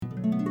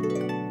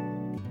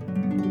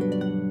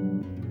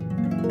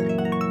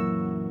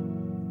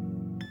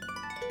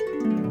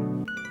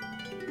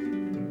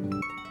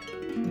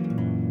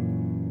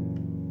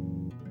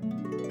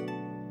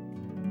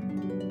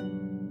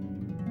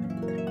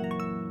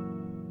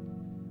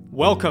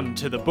Welcome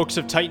to the Books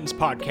of Titans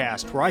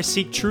podcast, where I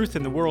seek truth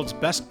in the world's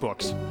best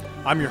books.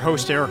 I'm your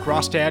host, Eric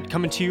Rostad,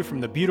 coming to you from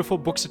the beautiful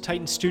Books of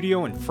Titans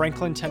studio in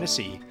Franklin,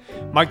 Tennessee.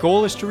 My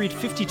goal is to read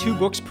 52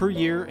 books per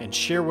year and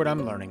share what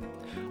I'm learning.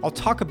 I'll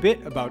talk a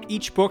bit about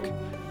each book,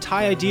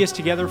 tie ideas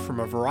together from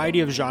a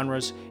variety of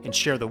genres, and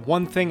share the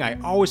one thing I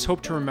always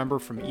hope to remember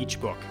from each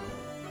book.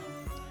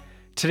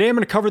 Today I'm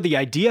going to cover the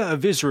idea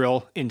of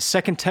Israel in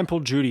Second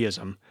Temple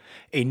Judaism,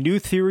 a new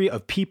theory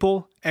of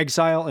people,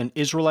 exile, and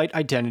Israelite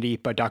identity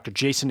by Dr.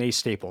 Jason A.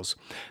 Staples.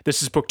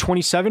 This is book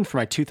 27 for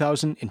my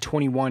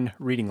 2021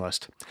 reading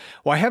list.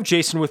 Well, I have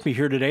Jason with me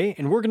here today,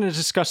 and we're going to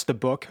discuss the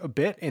book a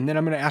bit, and then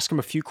I'm going to ask him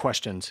a few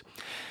questions.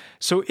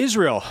 So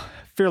Israel,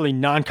 fairly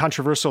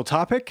non-controversial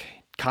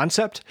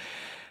concept.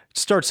 It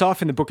starts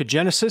off in the book of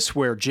Genesis,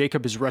 where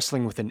Jacob is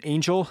wrestling with an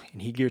angel,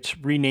 and he gets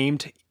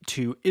renamed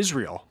to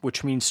Israel,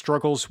 which means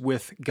struggles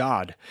with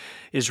God.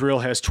 Israel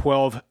has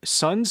 12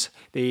 sons.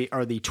 They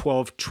are the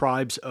 12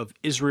 tribes of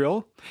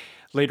Israel.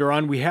 Later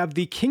on, we have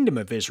the kingdom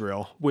of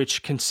Israel,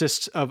 which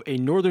consists of a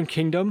northern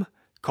kingdom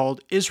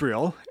called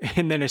Israel,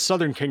 and then a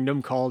southern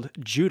kingdom called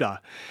Judah.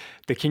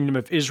 The kingdom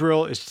of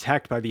Israel is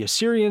attacked by the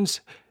Assyrians.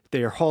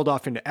 They are hauled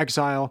off into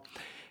exile.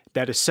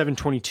 That is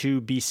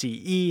 722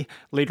 BCE.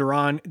 Later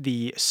on,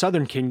 the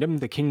southern kingdom,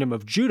 the kingdom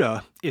of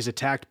Judah, is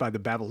attacked by the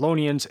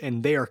Babylonians,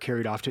 and they are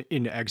carried off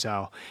into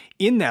exile.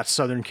 In that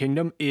southern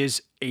kingdom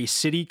is a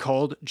city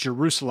called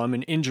Jerusalem,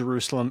 and in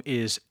Jerusalem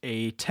is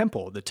a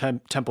temple, the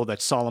temple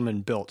that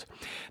Solomon built.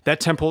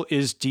 That temple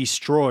is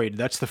destroyed.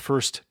 That's the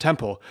first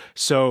temple.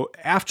 So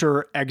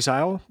after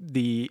exile,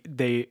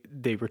 they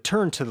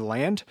return to the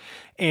land,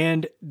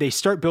 and they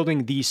start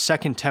building the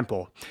second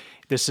temple.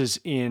 This is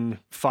in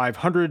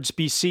 500s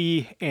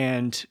BC,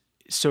 and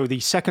so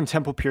the Second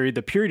Temple period,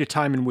 the period of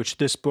time in which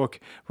this book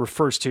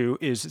refers to,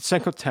 is the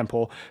Second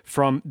Temple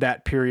from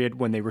that period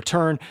when they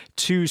return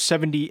to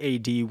 70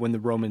 AD when the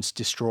Romans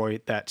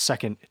destroy that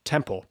Second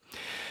Temple.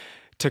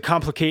 To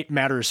complicate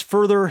matters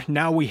further,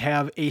 now we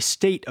have a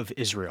state of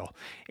Israel.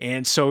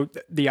 And so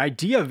the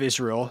idea of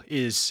Israel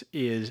is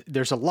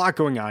there's a lot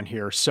going on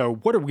here. So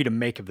what are we to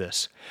make of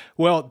this?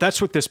 Well,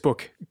 that's what this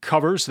book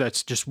covers.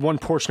 That's just one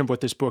portion of what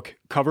this book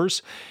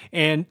covers.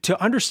 And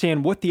to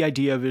understand what the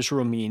idea of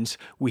Israel means,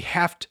 we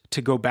have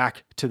to go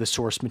back to the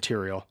source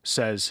material,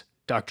 says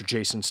Dr.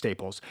 Jason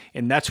Staples.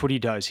 And that's what he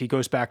does. He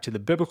goes back to the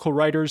biblical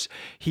writers.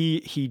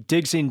 He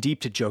digs in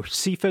deep to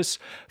Josephus,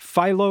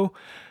 Philo,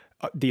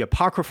 the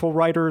apocryphal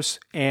writers,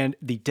 and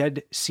the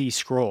Dead Sea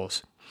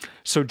Scrolls.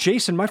 So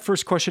Jason, my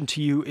first question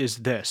to you is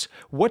this.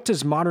 What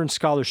does modern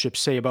scholarship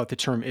say about the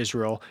term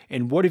Israel,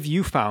 and what have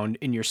you found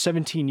in your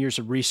 17 years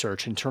of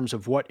research in terms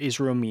of what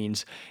Israel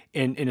means,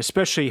 and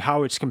especially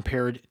how it's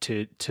compared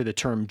to the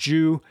term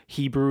Jew,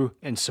 Hebrew,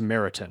 and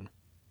Samaritan?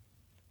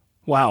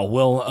 Wow.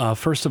 Well,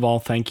 first of all,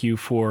 thank you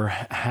for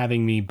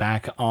having me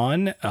back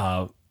on.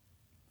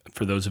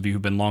 For those of you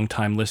who've been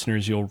longtime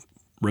listeners, you'll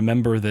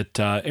remember that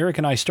Eric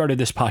and I started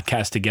this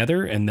podcast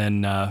together, and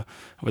then over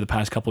the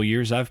past couple of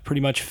years, I've pretty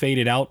much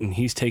faded out, and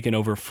he's taken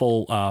over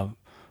the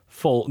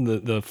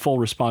full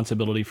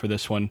responsibility for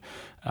this one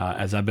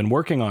as I've been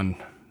working on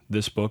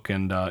this book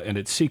and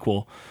its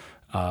sequel,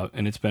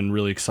 and it's been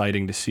really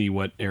exciting to see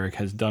what Eric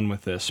has done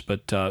with this.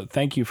 But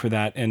thank you for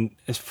that. And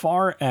as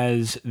far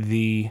as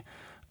the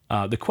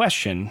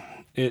question,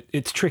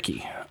 it's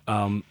tricky,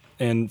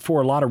 and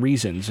for a lot of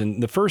reasons.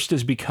 And the first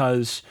is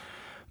because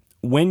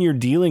when you're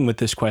dealing with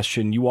this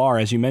question,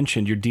 as you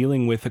mentioned, you're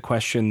dealing with a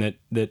question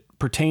that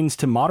pertains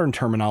to modern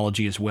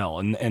terminology as well,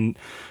 and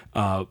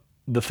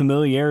the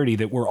familiarity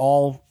that we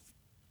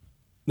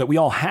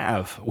all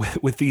have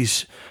with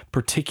these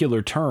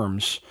particular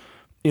terms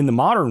in the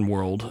modern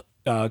world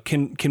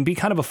can be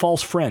kind of a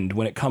false friend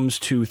when it comes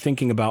to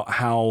thinking about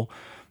how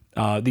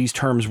these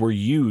terms were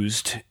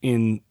used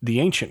in the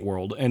ancient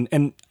world, and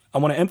I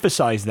want to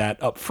emphasize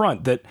that up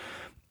front, that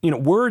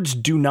words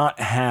do not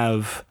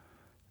have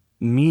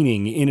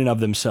meaning in and of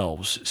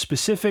themselves.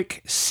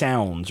 Specific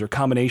sounds or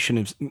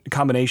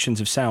combinations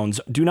of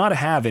sounds do not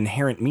have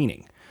inherent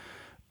meaning.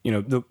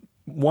 The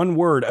one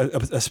word,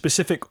 a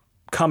specific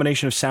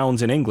combination of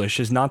sounds in English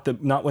is not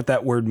what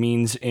that word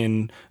means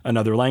in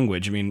another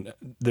language. I mean,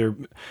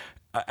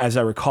 as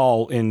I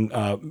recall, in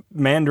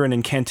Mandarin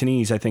and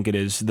Cantonese, I think it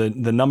is, the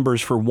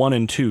numbers for 1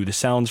 and 2, the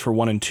sounds for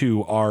 1 and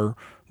 2 are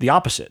the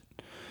opposite.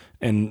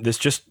 And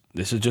this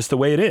is just the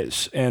way it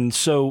is. And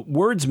so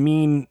words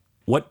mean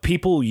what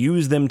people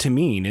use them to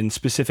mean in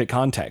specific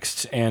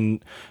contexts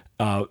and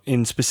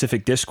in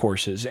specific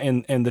discourses.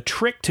 And the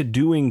trick to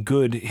doing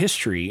good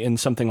history in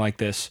something like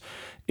this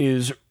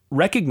is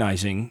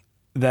recognizing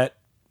that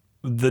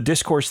the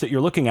discourse that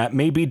you're looking at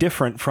may be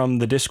different from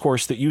the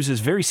discourse that uses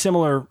very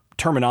similar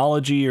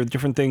terminology or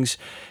different things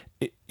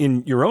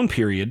in your own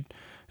period,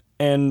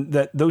 and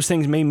that those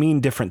things may mean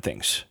different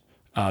things.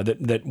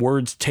 That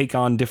words take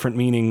on different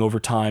meaning over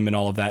time and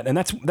all of that. And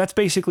that's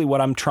basically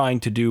what I'm trying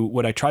to do,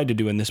 what I tried to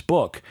do in this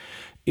book,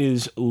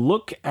 is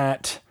look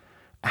at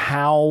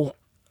how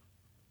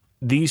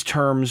these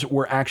terms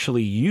were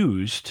actually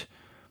used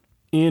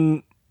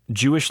in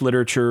Jewish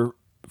literature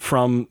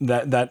from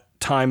that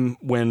time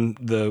when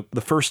the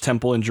first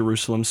temple in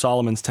Jerusalem,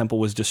 Solomon's temple,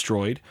 was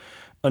destroyed,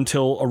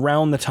 until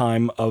around the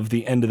time of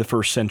the end of the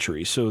first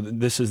century. So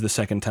this is the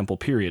Second Temple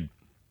period.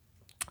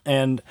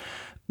 And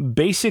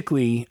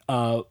basically,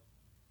 I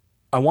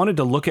wanted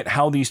to look at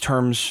how these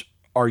terms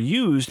are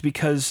used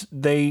because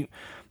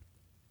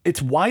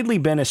it's widely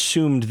been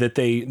assumed that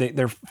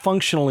they're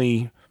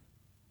functionally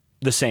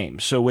the same.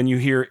 So when you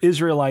hear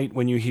Israelite,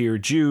 when you hear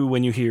Jew,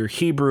 when you hear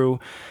Hebrew,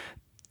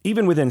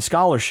 even within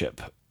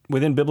scholarship,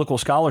 within biblical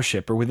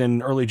scholarship or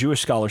within early Jewish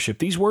scholarship,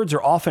 these words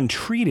are often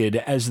treated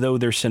as though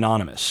they're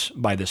synonymous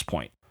by this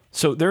point.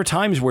 So there are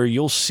times where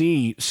you'll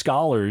see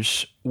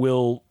scholars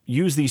will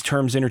use these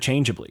terms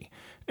interchangeably,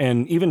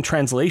 and even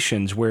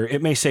translations where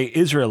it may say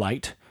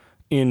Israelite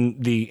in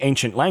the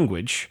ancient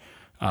language,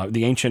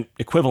 the ancient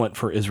equivalent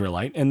for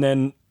Israelite, and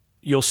then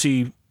you'll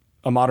see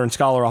a modern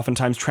scholar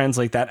oftentimes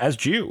translate that as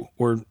Jew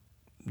or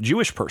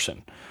Jewish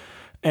person.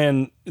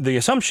 And the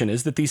assumption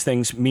is that these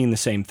things mean the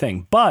same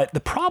thing. But the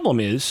problem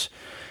is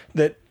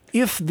that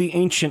if the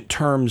ancient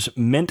terms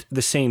meant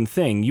the same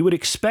thing, you would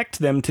expect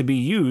them to be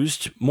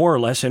used more or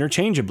less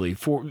interchangeably.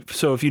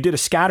 So if you did a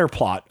scatter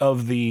plot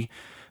of the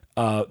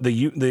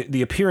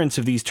appearance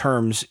of these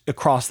terms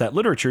across that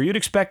literature, you'd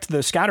expect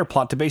the scatter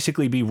plot to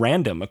basically be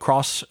random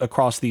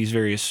across these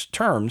various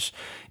terms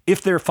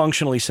if they're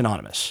functionally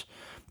synonymous,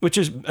 which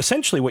is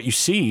essentially what you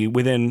see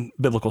within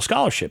biblical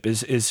scholarship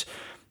is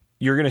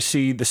you're going to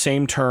see the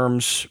same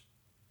terms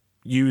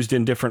used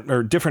in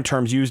different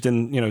terms used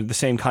in, the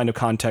same kind of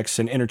context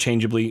and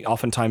interchangeably,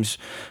 oftentimes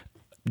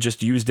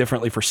just used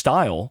differently for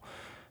style.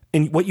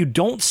 And what you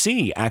don't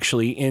see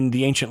actually in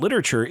the ancient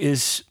literature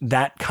is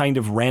that kind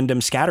of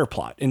random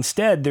scatterplot.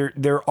 Instead,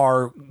 there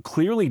are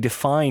clearly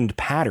defined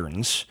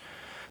patterns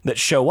that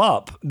show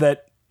up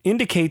that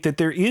indicate that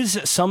there is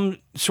some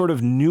sort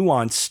of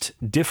nuanced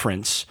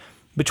difference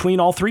between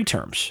all three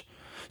terms.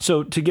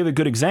 So to give a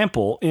good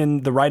example,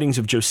 in the writings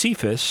of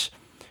Josephus,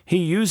 he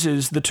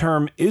uses the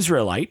term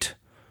Israelite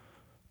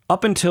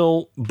up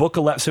until book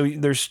 11. So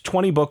there's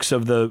 20 books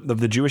of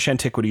the Jewish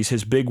antiquities,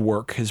 his big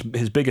work, his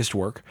biggest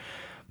work.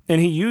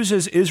 And he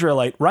uses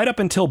Israelite right up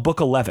until book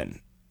 11.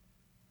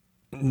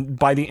 And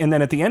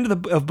then at the end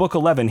of book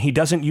 11, he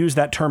doesn't use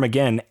that term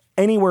again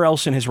anywhere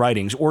else in his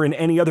writings or in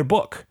any other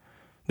book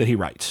that he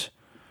writes.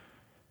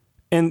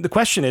 And the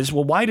question is,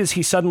 well, why does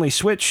he suddenly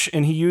switch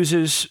and he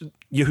uses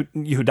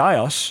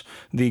Yehudios,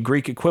 the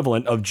Greek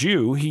equivalent of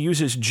Jew? He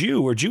uses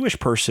Jew or Jewish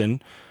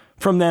person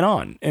from then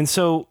on. And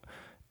so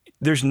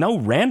there's no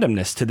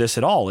randomness to this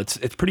at all. It's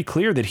pretty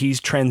clear that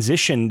he's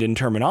transitioned in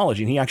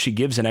terminology, and he actually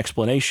gives an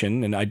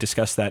explanation, and I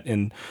discussed that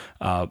in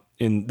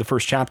the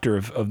first chapter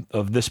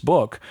of this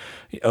book,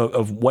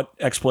 of what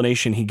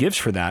explanation he gives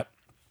for that.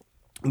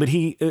 But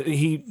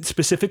he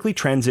specifically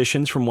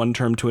transitions from one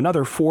term to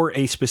another for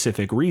a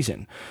specific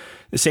reason.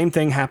 The same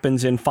thing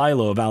happens in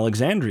Philo of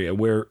Alexandria,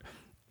 where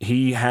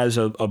he has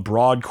a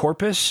broad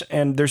corpus,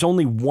 and there's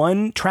only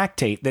one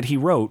tractate that he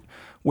wrote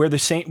where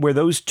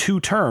those two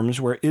terms,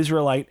 where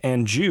Israelite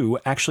and Jew,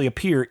 actually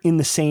appear in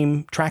the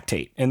same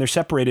tractate, and they're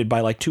separated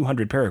by like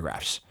 200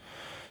 paragraphs.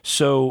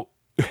 So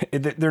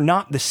they're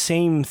not the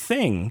same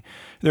thing.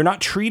 They're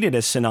not treated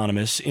as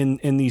synonymous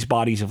in these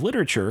bodies of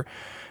literature.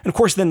 And of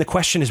course, then the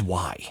question is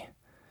why?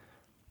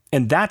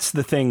 And that's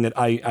the thing that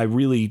I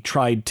really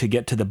tried to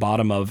get to the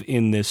bottom of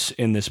in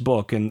this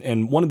book.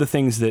 And one of the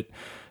things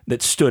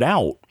that stood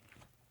out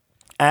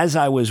as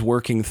I was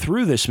working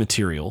through this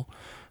material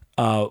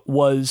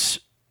was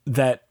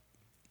that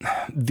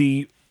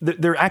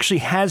there actually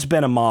has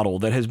been a model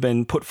that has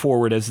been put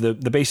forward as the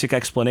basic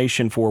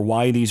explanation for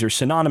why these are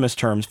synonymous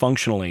terms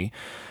functionally,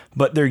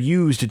 but they're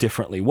used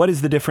differently. What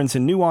is the difference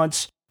in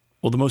nuance?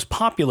 Well, the most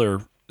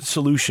popular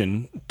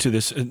solution to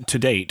this to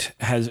date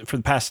has, for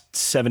the past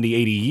 70,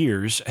 80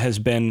 years, has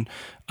been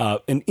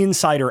an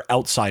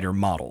insider-outsider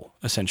model,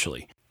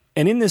 essentially.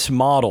 And in this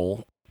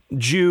model,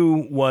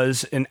 Jew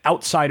was an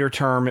outsider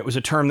term. It was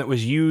a term that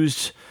was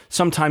used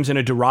sometimes in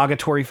a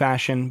derogatory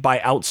fashion by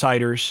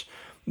outsiders,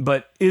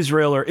 but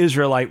Israel or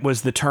Israelite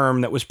was the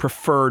term that was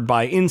preferred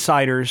by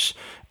insiders.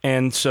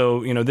 And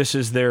so, this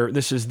is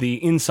the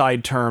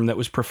inside term that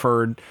was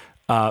preferred.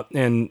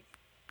 And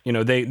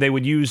they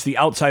would use the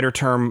outsider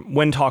term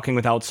when talking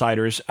with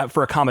outsiders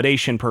for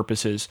accommodation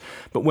purposes.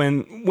 But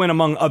when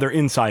among other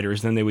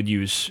insiders, then they would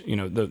use,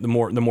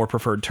 the more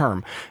preferred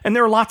term. And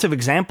there are lots of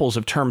examples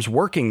of terms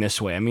working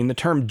this way. I mean, the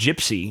term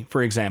gypsy,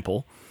 for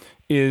example,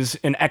 is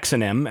an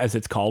exonym, as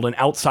it's called, an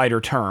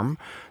outsider term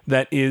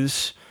that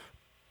is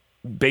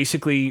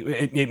basically,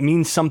 it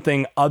means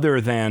something other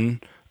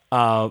than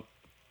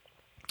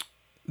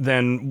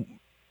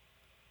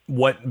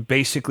what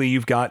basically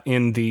you've got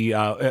in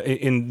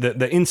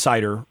the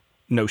insider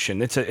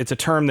notion. It's a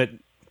term that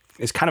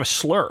is kind of a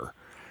slur.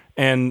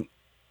 And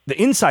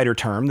the insider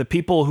term, the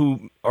people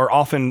who are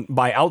often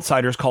by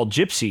outsiders called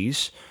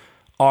gypsies,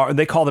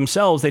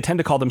 they tend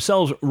to call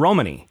themselves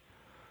Romani,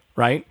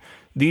 right?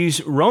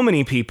 These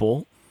Romani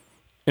people,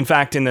 in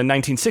fact, in the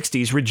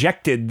 1960s,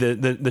 rejected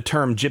the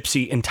term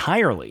gypsy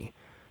entirely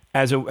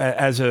as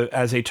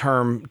a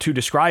term to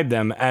describe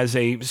them, as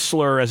a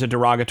slur, as a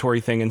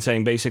derogatory thing, and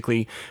saying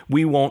basically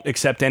we won't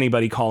accept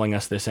anybody calling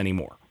us this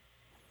anymore.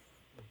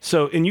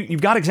 So, and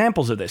you've got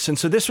examples of this, and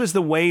so this was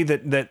the way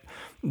that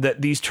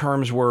these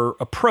terms were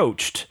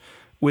approached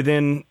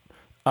within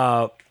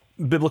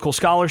biblical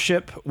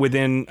scholarship,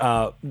 within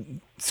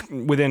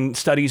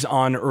studies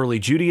on early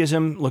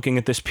Judaism, looking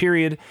at this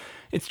period.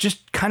 It's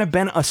just kind of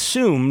been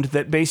assumed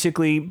that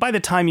basically by the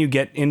time you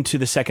get into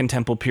the Second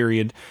Temple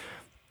period,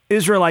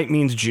 Israelite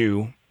means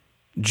Jew.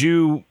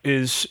 Jew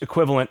is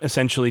equivalent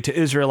essentially to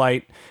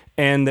Israelite,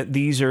 and that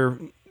these are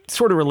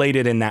sort of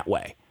related in that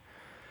way.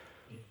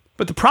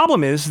 But the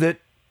problem is that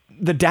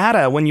the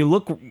data, when you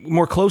look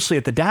more closely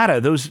at the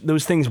data,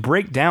 those things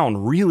break down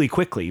really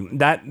quickly.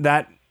 That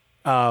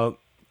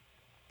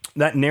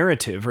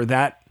narrative or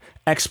that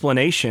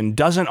explanation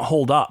doesn't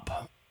hold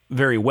up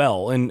very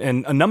well. And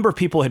a number of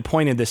people had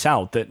pointed this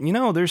out, that,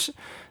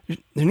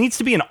 there needs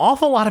to be an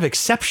awful lot of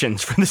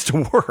exceptions for this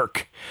to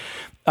work.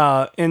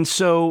 And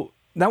so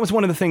that was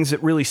one of the things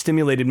that really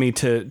stimulated me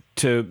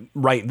to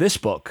write this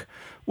book,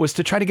 was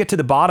to try to get to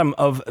the bottom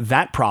of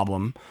that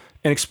problem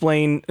and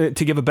explain,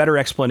 to give a better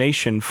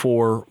explanation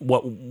for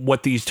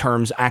what these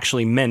terms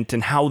actually meant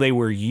and how they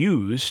were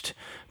used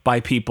by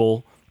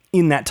people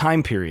in that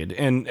time period.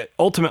 And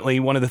ultimately,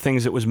 one of the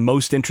things that was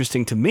most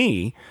interesting to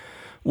me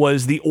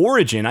was the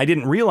origin. I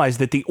didn't realize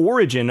that the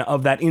origin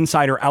of that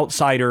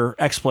insider-outsider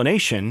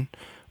explanation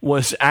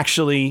was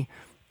actually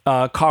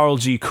Karl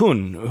G.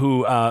 Kuhn,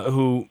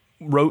 who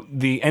wrote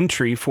the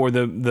entry for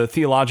the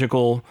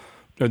theological,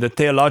 or the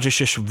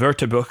Theologisches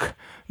Wörterbuch,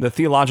 the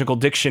theological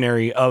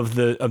dictionary of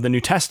the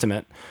New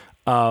Testament,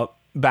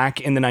 back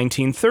in the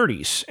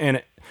 1930s.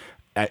 And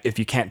if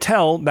you can't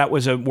tell, that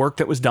was a work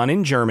that was done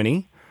in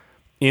Germany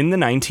in the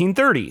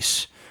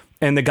 1930s.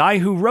 And the guy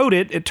who wrote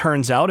it, it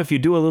turns out, if you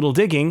do a little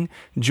digging,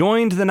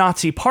 joined the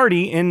Nazi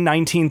Party in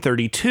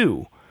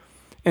 1932.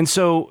 And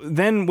so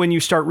then when you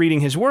start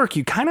reading his work,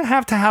 you kind of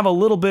have to have a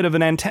little bit of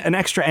an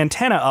extra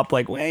antenna up,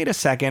 like, wait a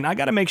second, I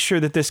got to make sure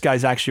that this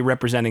guy's actually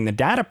representing the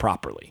data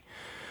properly.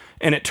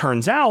 And it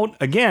turns out,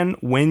 again,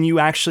 when you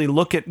actually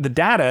look at the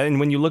data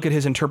and when you look at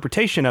his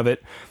interpretation of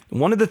it,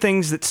 one of the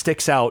things that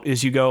sticks out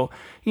is you go,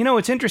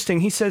 it's interesting.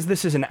 He says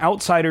this is an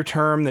outsider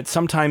term that's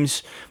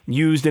sometimes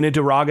used in a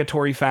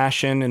derogatory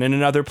fashion. And in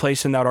another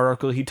place in that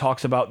article, he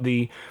talks about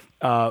the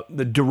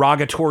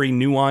derogatory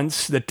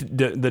nuance,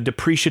 the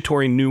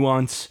depreciatory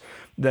nuance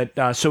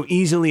that so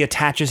easily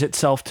attaches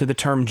itself to the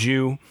term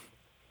Jew,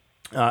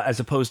 as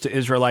opposed to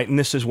Israelite. And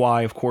this is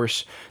why, of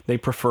course, they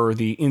prefer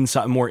the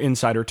more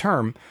insider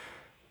term.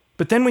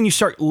 But then when you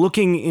start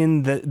looking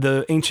in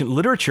the ancient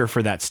literature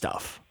for that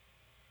stuff,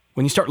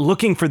 when you start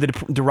looking for the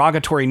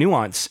derogatory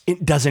nuance,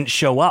 it doesn't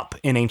show up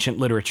in ancient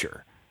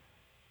literature.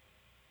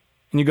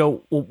 And you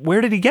go, well,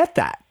 where did he get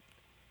that?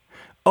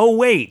 Oh,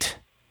 wait.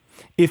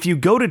 If you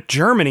go to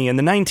Germany in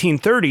the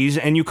 1930s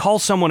and you call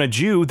someone a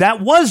Jew, that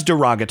was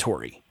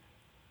derogatory.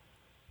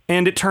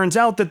 And it turns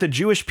out that the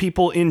Jewish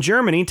people in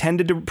Germany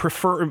tended to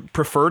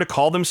prefer to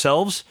call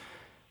themselves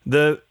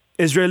the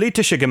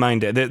Israelitische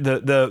Gemeinde,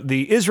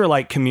 the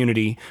Israelite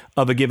community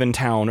of a given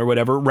town or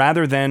whatever,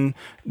 rather than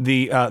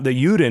the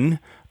Juden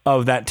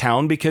of that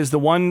town, because the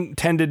one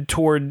tended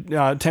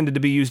to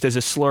be used as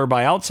a slur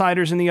by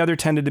outsiders, and the other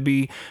tended to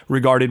be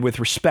regarded with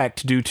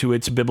respect due to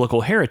its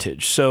biblical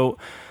heritage. So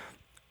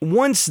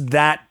once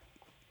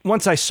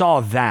I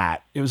saw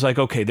that, it was like,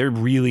 okay, there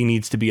really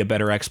needs to be a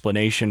better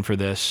explanation for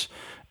this.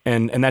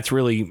 And that's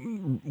really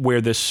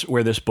where this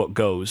book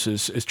goes,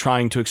 is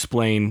trying to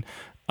explain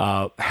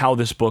how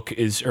this book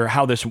is, or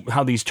how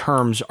these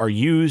terms are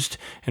used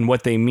and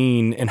what they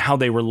mean and how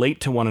they relate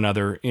to one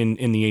another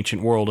in the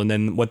ancient world, and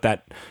then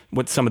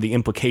what some of the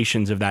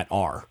implications of that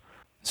are.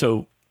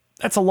 So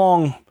that's a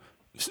long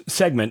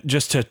segment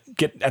just to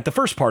get at the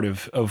first part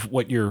of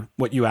what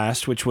you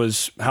asked, which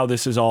was how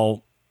this is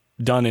all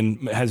done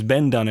and has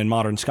been done in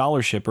modern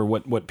scholarship, or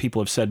what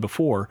people have said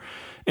before.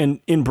 And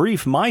in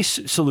brief, my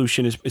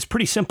solution is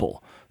pretty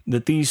simple,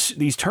 that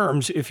these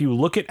terms, if you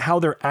look at how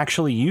they're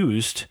actually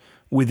used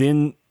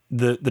within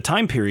the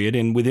time period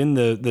and within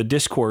the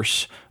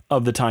discourse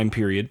of the time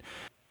period,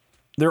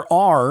 there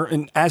are,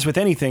 and as with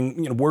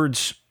anything,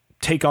 words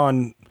take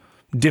on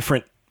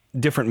different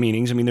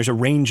meanings. I mean, there's a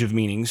range of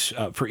meanings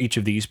for each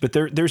of these, but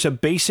there's a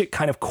basic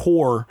kind of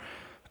core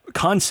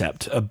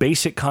concept, a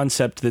basic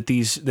concept that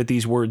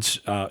these words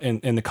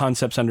and the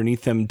concepts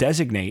underneath them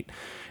designate.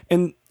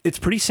 And it's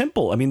pretty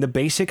simple. I mean, the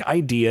basic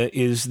idea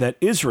is that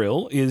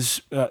Israel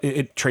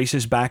it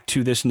traces back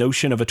to this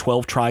notion of a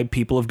 12-tribe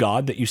people of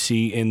God that you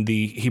see in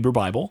the Hebrew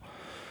Bible.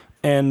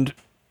 And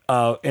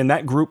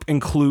that group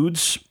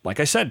includes,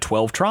 like I said,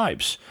 12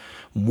 tribes.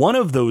 One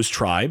of those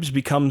tribes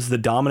becomes the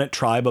dominant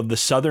tribe of the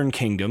southern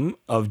kingdom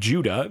of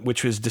Judah,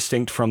 which is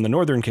distinct from the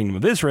northern kingdom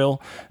of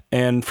Israel.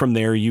 And from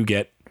there you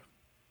get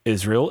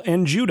Israel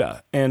and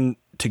Judah. And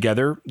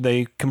together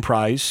they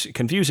comprise,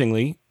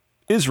 confusingly,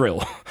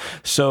 Israel.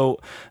 So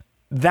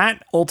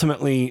that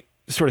ultimately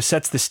sort of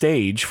sets the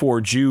stage for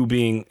Jew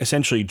being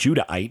essentially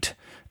Judahite,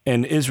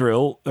 and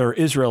Israel or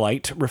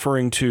Israelite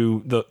referring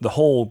to the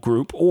whole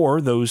group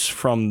or those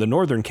from the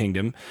northern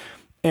kingdom.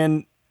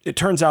 And it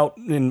turns out,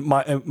 in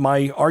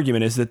my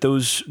argument is that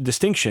those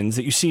distinctions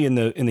that you see in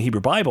the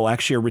Hebrew Bible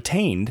actually are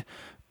retained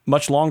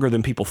much longer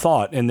than people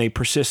thought, and they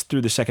persist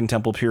through the Second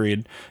Temple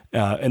period.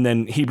 And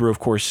then Hebrew, of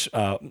course,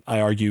 I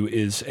argue,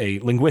 is a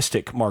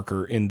linguistic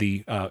marker in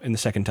the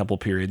Second Temple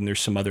period, and there's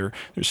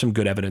some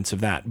good evidence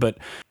of that. But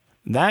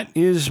that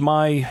is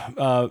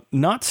my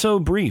not so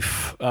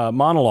brief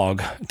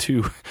monologue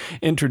to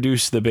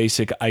introduce the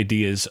basic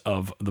ideas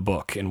of the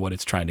book and what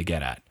it's trying to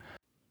get at.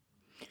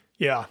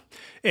 Yeah,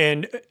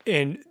 and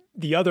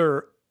the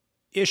other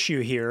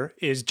issue here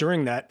is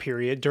during that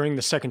period, during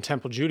the Second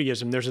Temple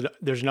Judaism,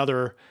 there's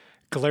another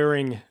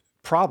glaring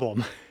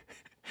problem.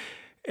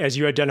 As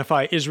you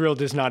identify, Israel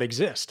does not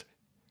exist.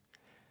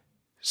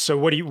 So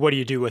what do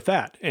you do with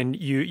that? And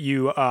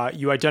you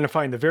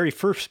identify in the very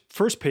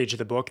first page of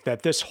the book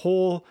that this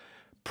whole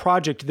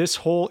project, this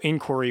whole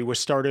inquiry was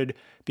started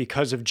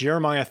because of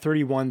Jeremiah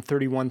 31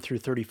 through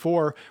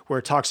 34, where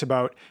it talks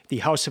about the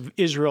house of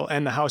Israel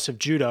and the house of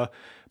Judah.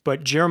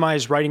 But Jeremiah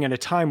is writing at a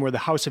time where the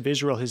house of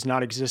Israel has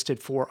not existed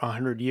for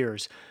 100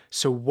 years.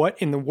 So what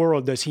in the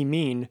world does he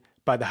mean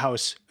by the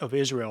house of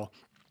Israel?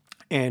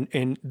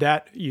 And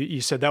that, you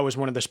said that was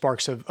one of the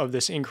sparks of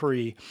this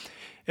inquiry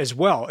as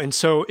well. And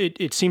so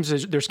it seems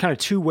there's kind of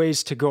two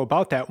ways to go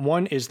about that.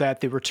 One is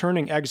that the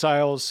returning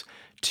exiles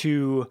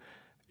to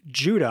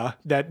Judah,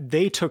 that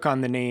they took on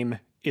the name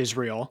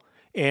Israel.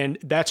 And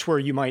that's where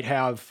you might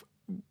have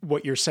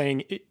what you're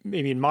saying,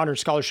 maybe in modern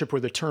scholarship,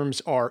 where the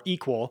terms are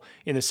equal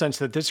in the sense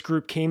that this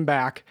group came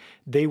back.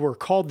 They were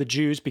called the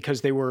Jews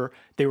because they were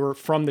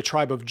from the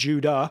tribe of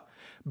Judah,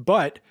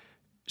 but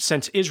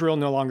since Israel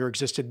no longer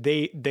existed,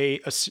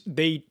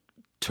 they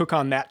took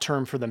on that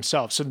term for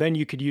themselves. So then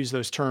you could use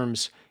those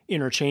terms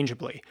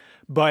interchangeably.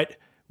 But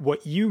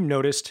what you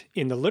noticed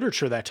in the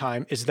literature that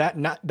time is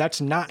that's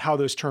not how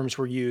those terms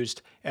were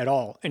used at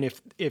all. And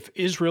if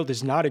Israel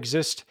does not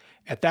exist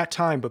at that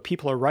time, but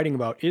people are writing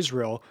about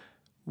Israel,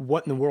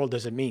 what in the world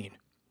does it mean?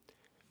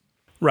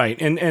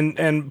 Right.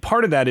 And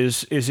part of that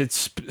is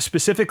it's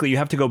specifically, you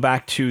have to go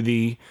back to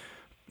the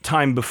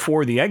time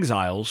before the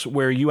exiles,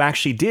 where you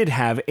actually did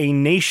have a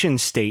nation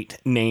state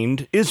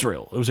named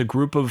Israel. It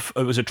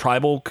was a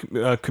tribal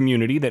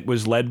community that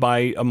was led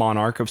by a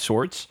monarch of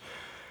sorts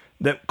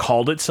that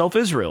called itself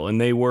Israel. And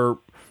they were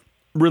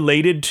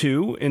related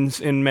to,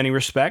 in many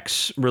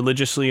respects,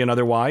 religiously and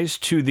otherwise,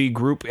 to the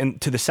group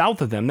to the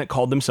south of them that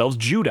called themselves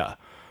Judah,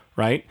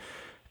 right?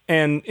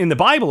 And in the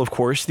Bible, of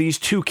course, these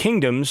two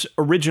kingdoms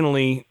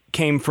originally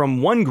came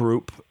from one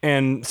group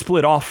and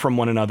split off from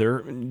one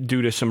another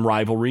due to some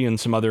rivalry and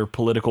some other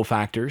political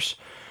factors.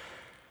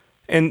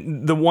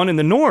 And the one in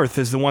the north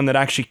is the one that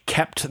actually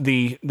kept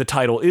the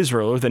title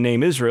Israel, or the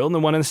name Israel, and the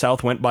one in the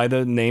south went by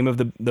the name of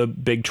the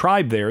big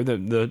tribe there,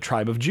 the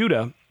tribe of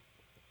Judah.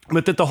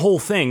 But that the whole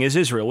thing is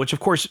Israel, which of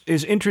course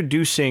is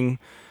introducing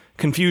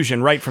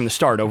confusion right from the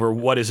start over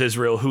what is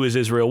Israel, who is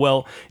Israel.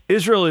 Well,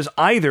 Israel is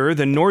either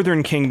the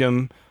northern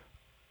kingdom,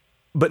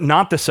 but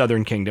not the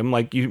southern kingdom.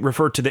 Like you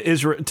refer to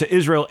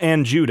Israel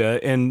and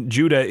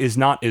Judah is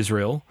not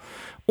Israel.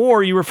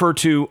 Or you refer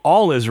to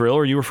all Israel,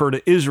 or you refer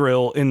to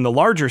Israel in the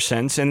larger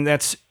sense, and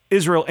that's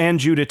Israel and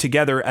Judah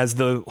together as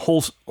the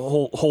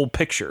whole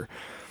picture.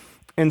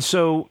 And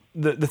so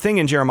the thing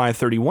in Jeremiah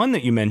 31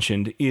 that you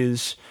mentioned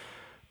is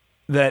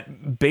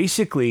that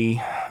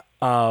basically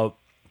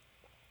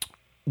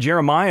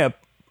Jeremiah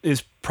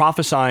is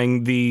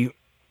prophesying the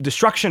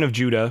destruction of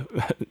Judah,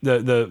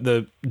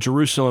 the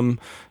Jerusalem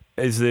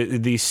is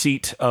the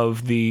seat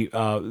of the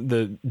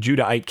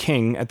Judahite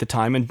king at the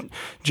time, and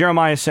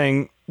Jeremiah is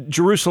saying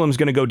Jerusalem's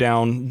going to go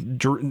down.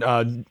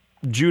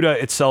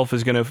 Judah itself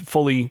is going to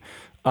fully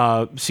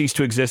cease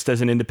to exist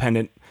as an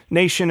independent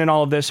nation and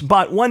all of this.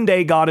 But one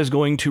day God is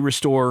going to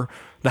restore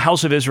the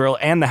house of Israel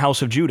and the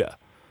house of Judah,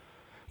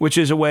 which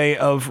is a way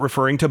of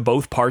referring to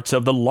both parts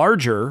of the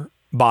larger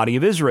body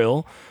of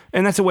Israel.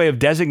 And that's a way of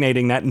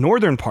designating that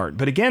northern part.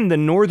 But again, the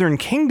northern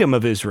kingdom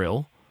of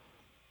Israel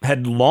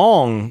had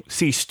long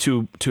ceased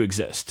to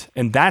exist.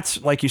 And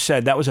that's, like you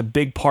said, that was a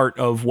big part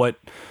of what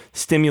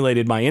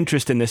stimulated my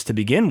interest in this to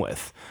begin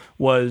with,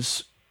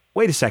 was,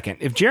 wait a second,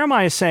 if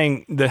Jeremiah is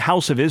saying the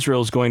house of Israel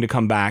is going to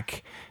come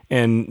back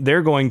and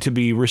they're going to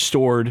be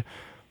restored,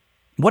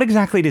 what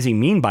exactly does he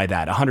mean by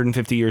that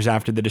 150 years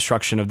after the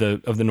destruction of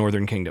the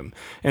northern kingdom?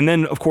 And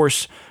then, of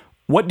course,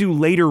 what do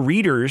later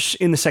readers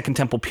in the Second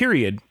Temple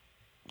period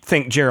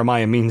think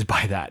Jeremiah means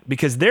by that?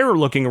 Because they're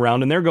looking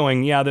around and they're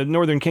going, yeah, the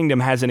northern kingdom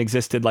hasn't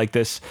existed like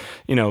this,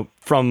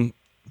 from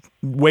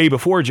way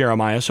before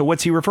Jeremiah. So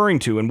what's he referring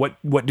to, and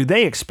what do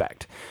they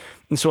expect?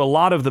 And so a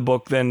lot of the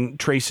book then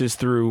traces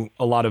through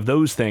a lot of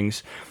those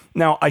things.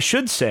 Now, I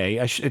should say,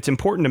 it's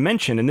important to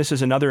mention, and this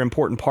is another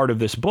important part of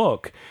this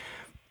book,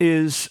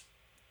 is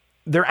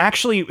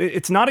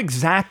it's not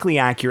exactly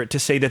accurate to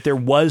say that there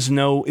was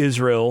no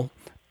Israel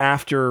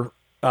after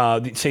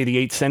say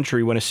the 8th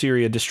century when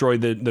Assyria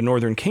destroyed the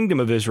northern kingdom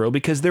of Israel,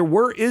 because there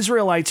were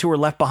Israelites who were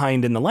left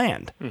behind in the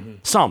land. Mm-hmm.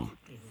 Some.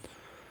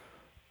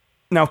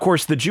 Now, of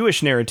course, the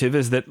Jewish narrative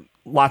is that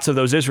lots of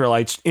those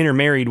Israelites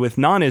intermarried with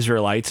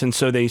non-Israelites, and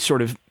so they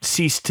sort of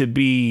ceased to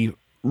be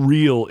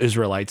real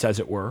Israelites, as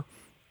it were.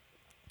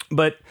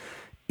 But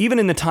even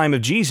in the time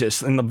of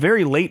Jesus, in the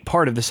very late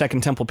part of the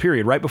Second Temple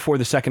period, right before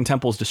the Second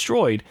Temple is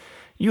destroyed,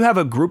 you have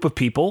a group of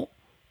people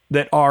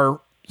that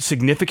are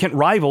significant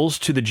rivals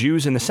to the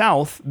Jews in the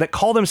South that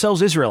call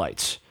themselves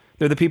Israelites.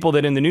 They're the people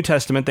that in the New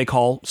Testament they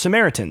call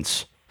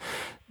Samaritans.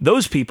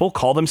 Those people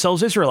call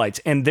themselves Israelites,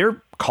 and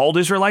they're called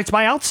Israelites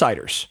by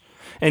outsiders.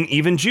 And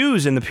even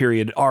Jews in the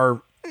period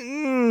are,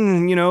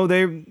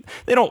 they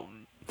don't,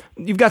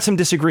 you've got some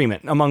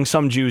disagreement among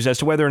some Jews as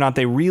to whether or not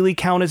they really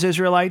count as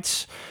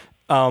Israelites.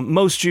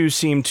 Most Jews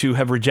seem to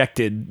have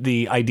rejected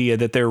the idea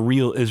that they're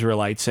real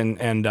Israelites,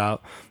 and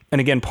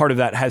again, part of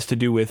that has to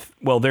do with,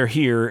 well, they're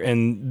here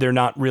and they're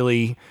not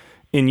really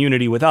in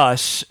unity with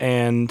us,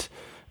 and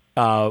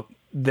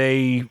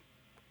they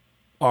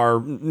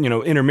are,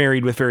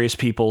 intermarried with various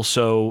people.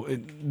 So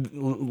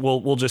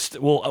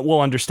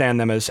we'll understand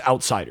them as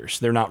outsiders.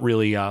 They're not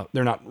really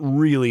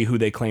who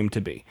they claim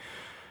to be.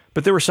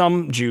 But there were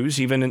some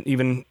Jews,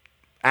 even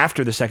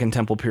after the Second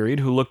Temple period,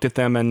 who looked at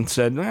them and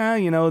said,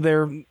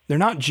 they're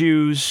not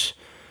Jews,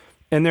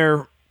 and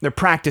their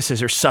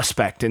practices are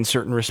suspect in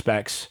certain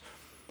respects,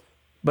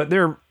 but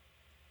they're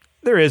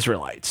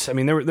Israelites. I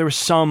mean, there was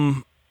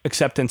some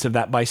acceptance of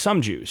that by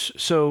some Jews.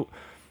 So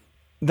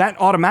that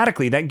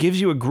automatically, that gives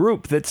you a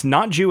group that's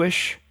not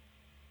Jewish.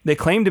 They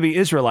claim to be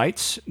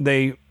Israelites.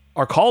 They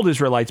are called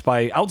Israelites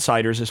by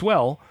outsiders as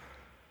well.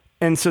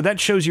 And so that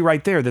shows you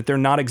right there that they're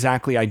not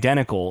exactly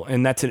identical.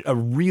 And that's a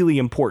really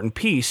important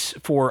piece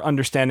for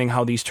understanding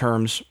how these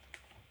terms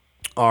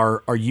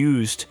are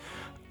used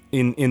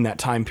in that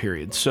time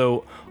period.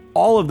 So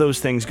all of those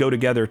things go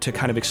together to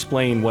kind of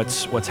explain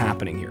what's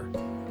happening here.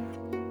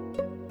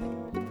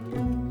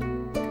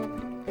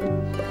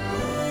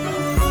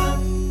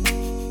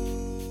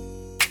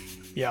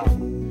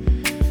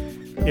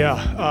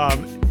 Yeah.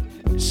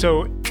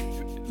 So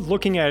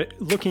looking at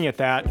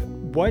that,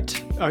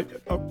 what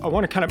I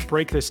want to kind of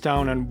break this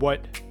down on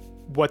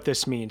what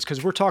this means,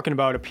 because we're talking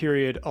about a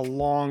period a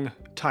long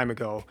time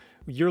ago.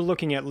 You're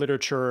looking at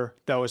literature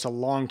that was a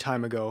long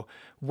time ago.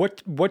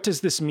 What does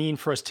this mean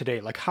for us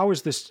today? Like, how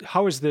has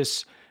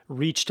this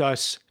reached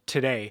us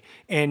today?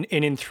 And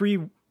in three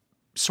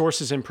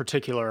sources in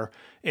particular,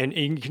 and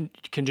you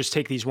can just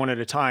take these one at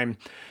a time.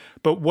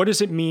 But what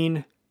does it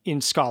mean in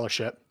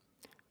scholarship?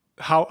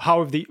 How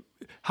have the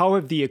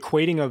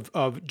equating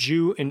of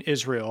Jew and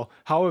Israel,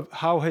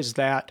 how has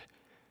that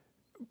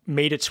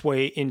made its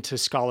way into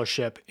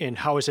scholarship, and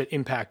how has it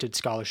impacted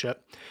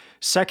scholarship?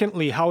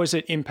 Secondly, how has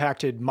it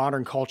impacted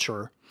modern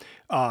culture,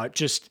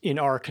 just in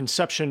our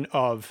conception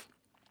of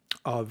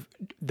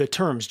the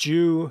terms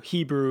Jew,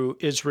 Hebrew,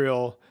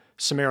 Israel,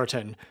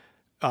 Samaritan,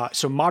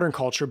 so modern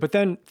culture. But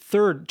then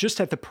third,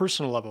 just at the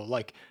personal level,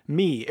 like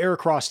me,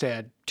 Eric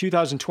Rostad,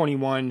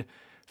 2021,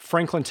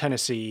 Franklin,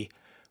 Tennessee,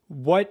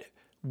 what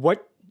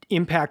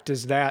impact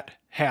does that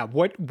have?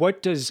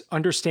 What does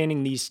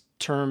understanding these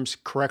terms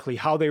correctly,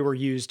 how they were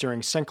used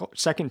during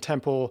Second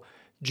Temple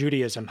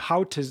Judaism,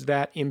 how does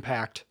that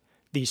impact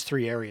these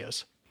three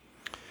areas?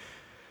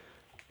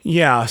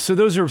 Yeah, so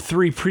those are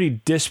three pretty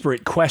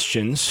disparate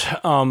questions.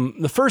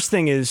 The first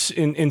thing is,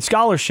 in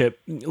scholarship,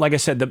 like I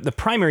said, the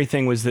primary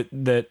thing was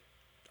that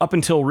up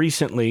until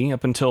recently,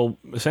 up until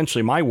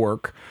essentially my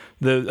work,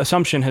 the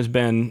assumption has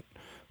been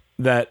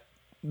that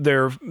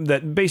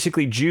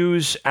basically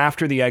Jews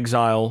after the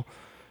exile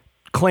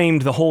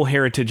claimed the whole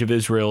heritage of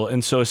Israel,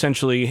 and so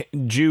essentially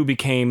Jew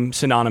became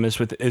synonymous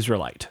with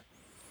Israelite,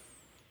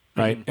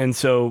 right? Mm-hmm. And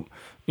so,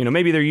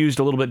 maybe they're used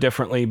a little bit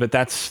differently, but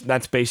that's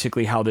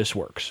basically how this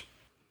works.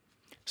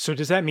 So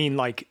does that mean,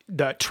 like,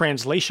 the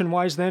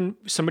translation-wise then,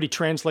 somebody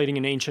translating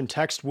an ancient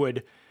text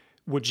would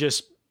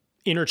just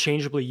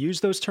interchangeably use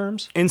those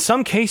terms? In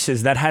some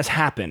cases, that has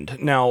happened.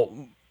 Now,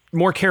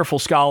 more careful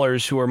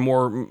scholars who are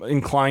more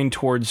inclined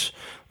towards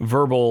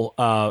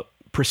verbal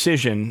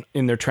precision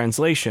in their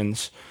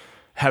translations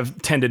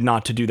have tended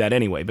not to do that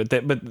anyway. But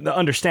the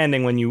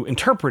understanding when you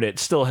interpret it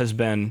still has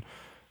been,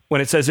 when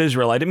it says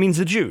Israelite, it means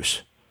the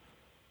Jews.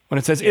 When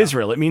it says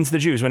Israel, it means the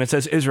Jews. When it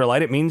says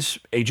Israelite, it means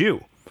a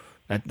Jew.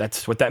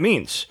 That's what that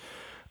means.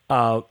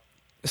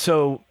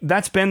 So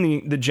that's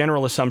been the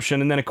general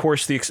assumption. And then, of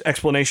course, the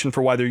explanation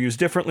for why they're used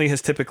differently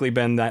has typically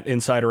been that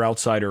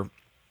insider-outsider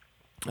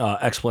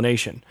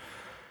explanation.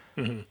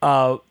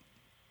 Mm-hmm.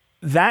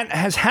 That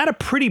has had a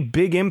pretty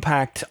big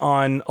impact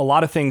on a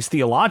lot of things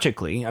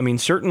theologically. I mean,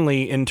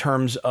 certainly in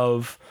terms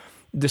of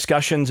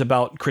discussions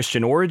about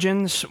Christian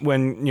origins,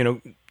 when,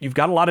 you've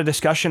got a lot of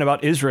discussion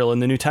about Israel in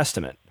the New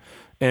Testament.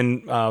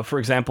 And for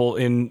example,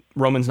 in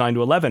Romans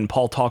 9-11,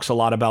 Paul talks a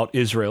lot about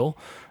Israel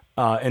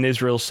and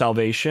Israel's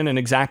salvation, and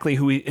exactly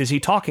who is he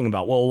talking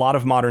about? Well, a lot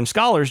of modern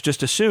scholars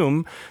just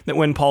assume that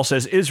when Paul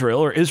says Israel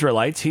or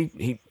Israelites,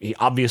 he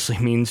obviously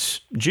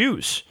means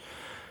Jews.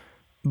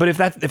 But if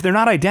they're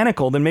not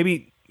identical, then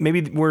maybe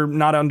we're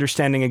not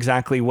understanding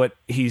exactly what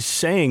he's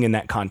saying in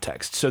that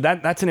context. So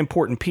that's an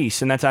important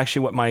piece, and that's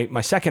actually what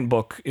my second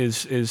book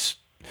is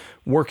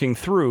working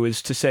through,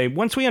 is to say,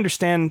 once we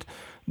understand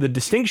the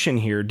distinction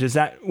here, does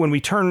that, when we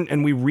turn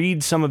and we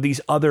read some of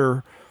these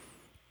other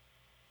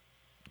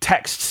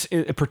texts,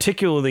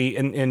 particularly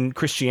in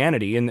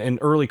Christianity, in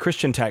early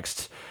Christian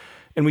texts,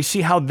 and we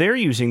see how they're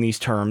using these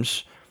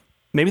terms,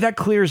 maybe that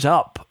clears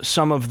up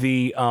some of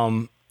the,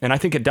 and I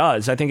think it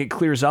does. I think it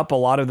clears up a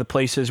lot of the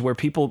places where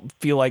people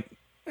feel like,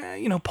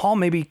 Paul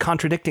may be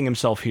contradicting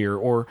himself here,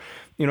 or,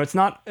 it's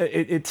not,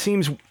 it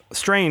seems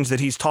strange that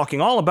he's talking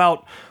all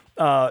about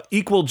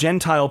equal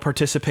Gentile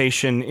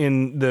participation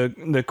in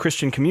the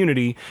Christian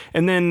community,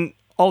 and then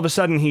all of a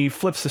sudden he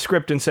flips the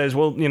script and says,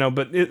 well,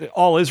 but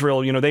all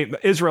Israel,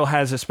 Israel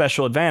has a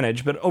special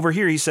advantage. But over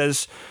here he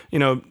says,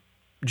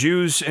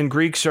 Jews and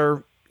Greeks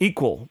are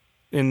equal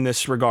in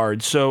this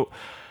regard. So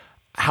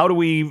how do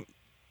we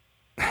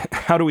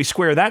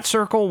square that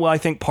circle? Well, I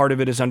think part of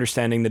it is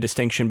understanding the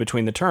distinction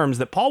between the terms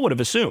that Paul would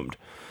have assumed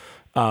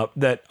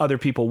that other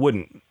people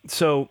wouldn't.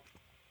 So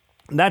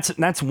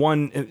that's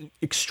one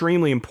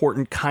extremely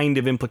important kind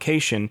of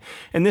implication.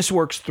 And this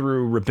works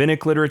through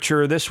rabbinic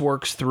literature. This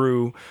works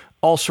through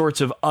all sorts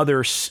of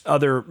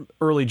other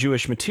early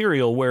Jewish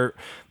material, where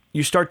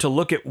you start to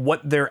look at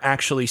what they're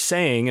actually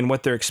saying and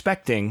what they're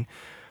expecting,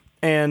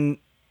 and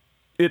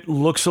it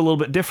looks a little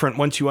bit different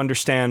once you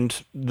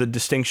understand the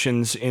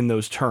distinctions in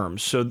those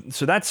terms. So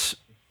that's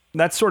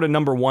sort of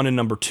number one and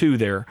number two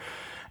there.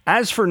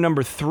 As for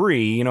number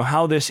three,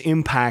 how this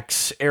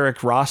impacts Eric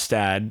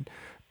Rostad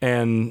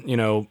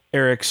and,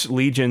 Eric's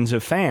legions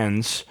of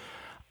fans,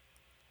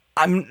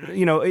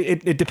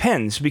 it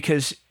depends,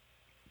 because,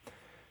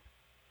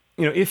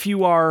 if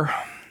you are,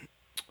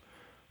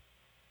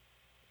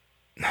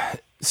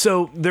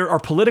 so there are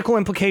political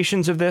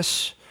implications of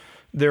this,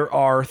 there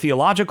are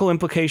theological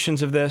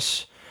implications of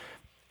this,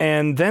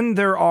 and then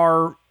there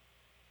are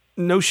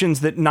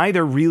notions that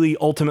neither really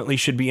ultimately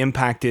should be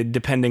impacted,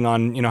 depending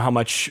on, how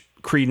much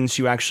credence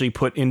you actually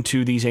put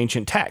into these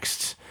ancient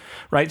texts,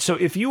 right? So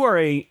if you are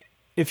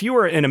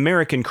an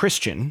American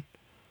Christian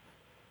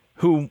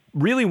who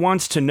really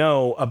wants to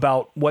know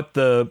about what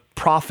the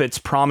prophet's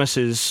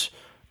promises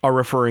are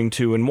referring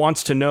to, and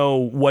wants to know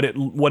what it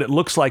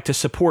looks like to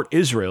support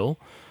Israel,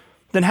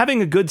 then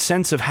having a good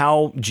sense of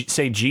how,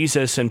 say,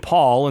 Jesus and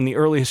Paul and the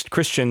earliest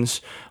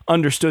Christians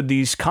understood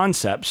these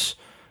concepts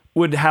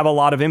would have a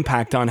lot of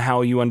impact on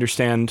how you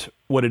understand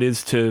what it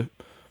is to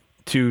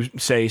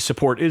say,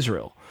 support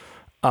Israel.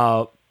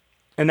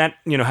 And that,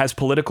 has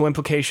political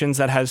implications,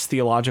 that has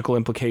theological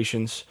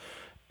implications,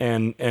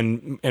 and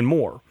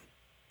more.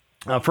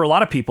 For a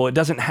lot of people, it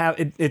doesn't have,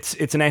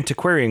 it's an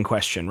antiquarian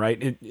question,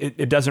 right?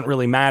 It doesn't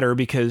really matter,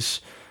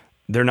 because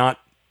they're not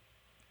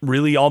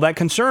really all that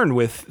concerned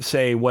with,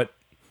 say, what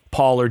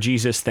Paul or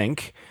Jesus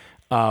think,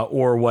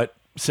 or what,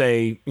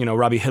 say,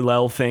 Rabbi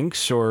Hillel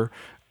thinks, or,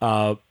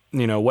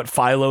 what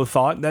Philo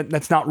thought.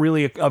 That's not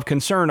really of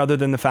concern, other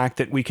than the fact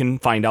that we can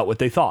find out what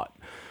they thought.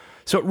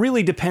 So it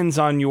really depends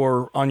on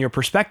your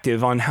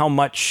perspective on how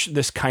much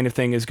this kind of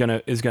thing is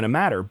gonna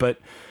matter. But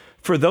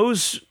for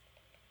those,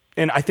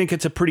 and I think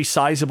it's a pretty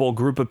sizable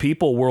group of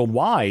people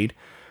worldwide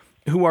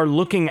who are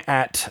looking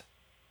at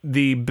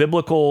the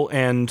biblical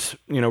and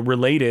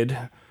related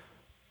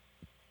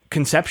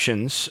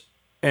conceptions,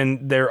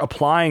 and they're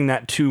applying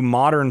that to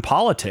modern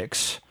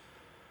politics,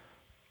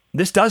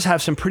 this does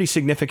have some pretty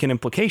significant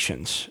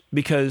implications,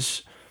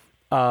 because,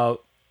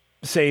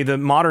 say, the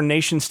modern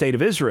nation state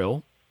of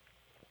Israel,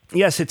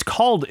 yes, it's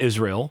called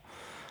Israel,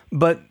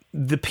 but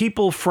the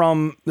people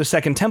from the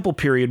Second Temple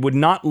period would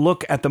not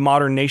look at the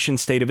modern nation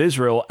state of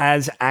Israel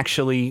as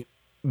actually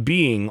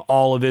being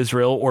all of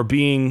Israel, or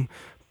being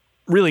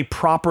really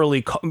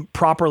properly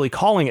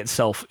calling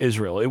itself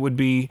Israel. It would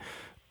be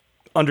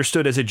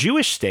understood as a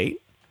Jewish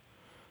state,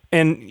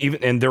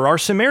 and there are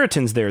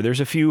Samaritans there. There's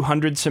a few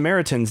hundred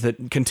Samaritans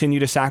that continue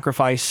to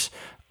sacrifice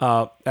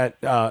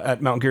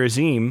at Mount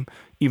Gerizim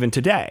even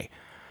today.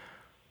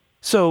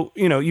 So,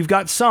 you've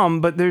got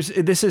some, but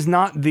this is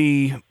not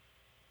the,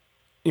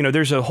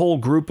 there's a whole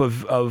group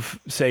of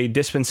say,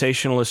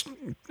 dispensationalist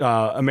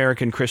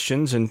American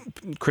Christians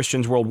and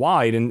Christians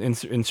worldwide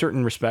in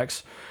certain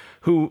respects,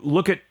 who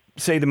look at,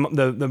 say,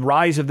 the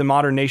rise of the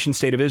modern nation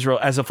state of Israel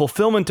as a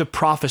fulfillment of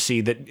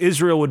prophecy that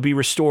Israel would be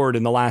restored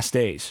in the last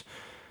days.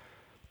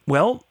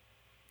 Well,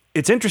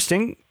 it's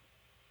interesting.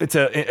 It's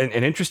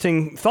an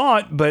interesting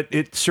thought, but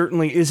it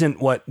certainly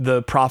isn't what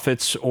the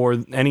prophets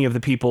or any of the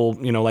people,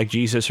 like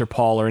Jesus or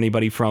Paul or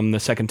anybody from the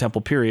Second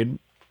Temple period,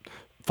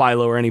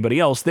 Philo or anybody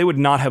else, they would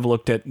not have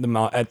looked at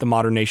the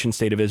modern nation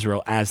state of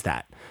Israel as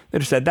that.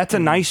 They'd have said, that's a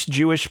nice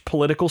Jewish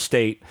political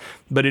state,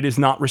 but it is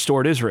not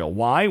restored Israel.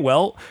 Why?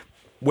 Well,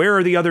 where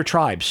are the other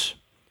tribes?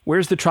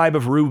 Where's the tribe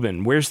of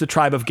Reuben? Where's the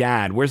tribe of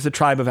Gad? Where's the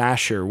tribe of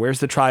Asher?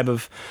 Where's the tribe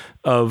of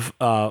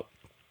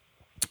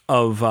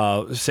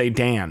say,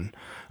 Dan?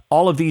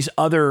 All of these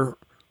other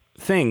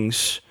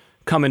things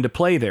come into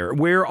play there.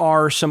 Where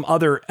are some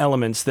other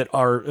elements that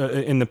are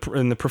in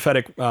the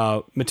prophetic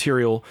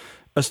material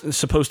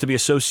supposed to be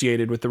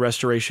associated with the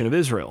restoration of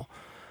Israel?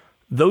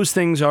 those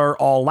things are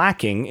all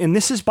lacking. And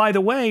this is, by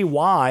the way,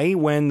 why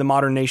when the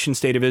modern nation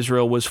state of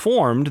Israel was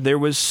formed, there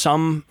was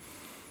some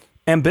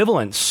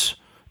ambivalence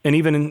and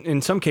even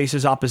in some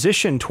cases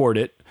opposition toward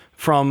it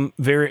from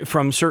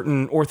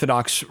certain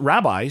Orthodox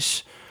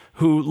rabbis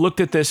who looked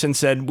at this and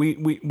said,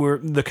 we're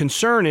the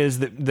concern is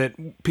that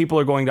people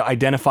are going to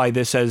identify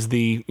this as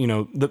the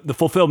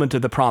fulfillment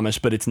of the promise,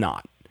 but it's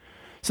not.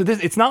 So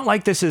it's not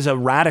like this is a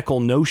radical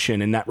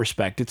notion in that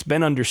respect. It's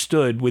been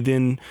understood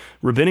within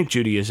Rabbinic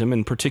Judaism,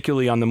 and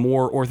particularly on the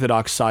more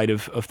Orthodox side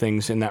of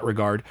things in that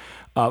regard,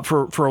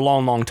 for a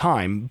long, long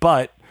time.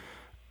 But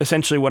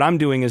essentially what I'm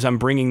doing is I'm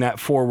bringing that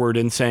forward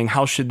and saying,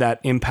 how should that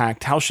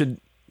impact, how should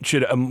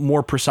a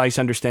more precise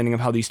understanding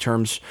of how these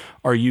terms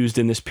are used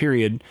in this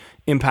period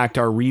impact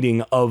our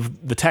reading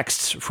of the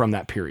texts from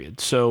that period?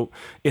 So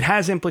it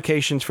has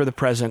implications for the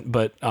present,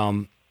 but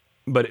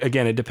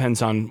again, it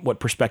depends on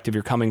what perspective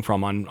you're coming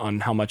from on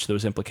how much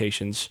those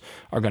implications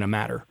are going to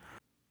matter.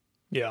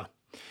 Yeah.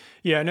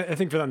 Yeah, and I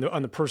think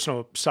on the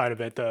personal side of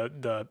it,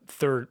 the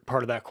third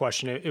part of that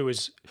question, it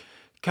was,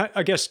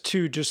 I guess,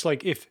 too, just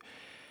like if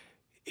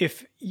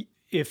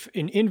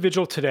an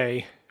individual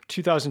today,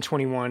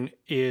 2021,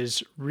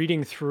 is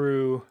reading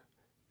through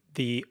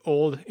the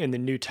Old and the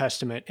New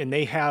Testament, and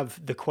they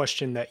have the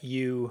question that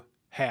you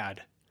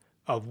had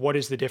of what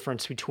is the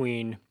difference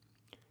between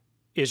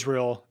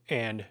Israel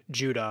and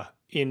Judah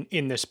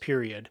in this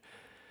period,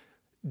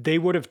 they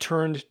would have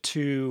turned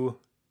to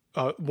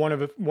one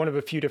of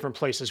a few different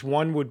places.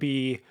 One would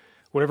be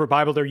whatever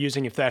Bible they're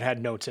using, if that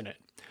had notes in it.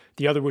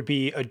 The other would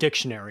be a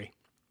dictionary.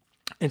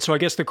 And so I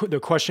guess the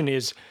question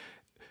is,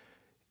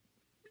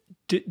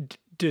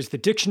 does the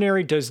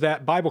dictionary, does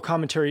that Bible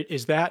commentary,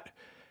 is that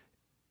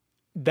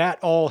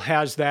all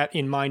has that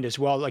in mind as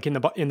well? Like in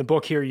the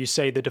book here, you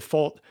say the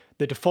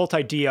default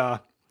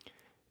idea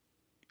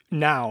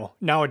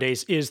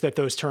nowadays is that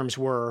those terms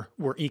were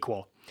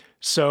equal.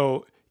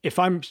 So if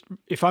I'm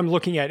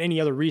looking at any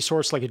other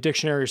resource like a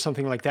dictionary or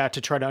something like that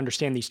to try to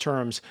understand these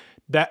terms,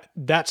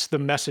 that's the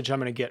message I'm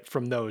going to get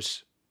from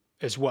those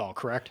as well,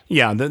 correct?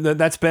 Yeah,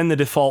 that's been the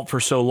default for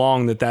so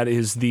long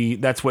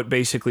that's what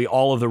basically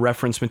all of the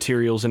reference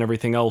materials and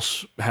everything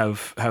else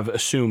have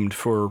assumed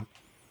for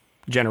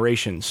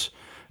generations.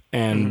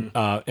 And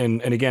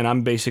and again,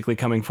 I'm basically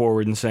coming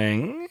forward and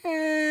saying,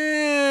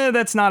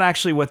 that's not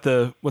actually what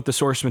the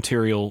source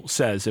material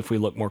says if we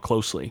look more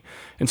closely.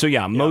 And so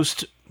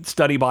most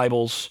study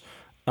Bibles,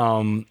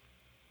 Bible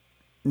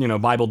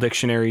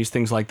dictionaries,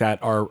 things like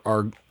that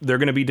are they're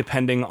going to be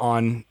depending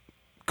on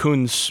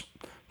Kuhn's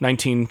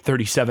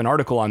 1937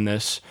 article on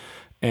this,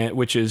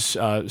 which is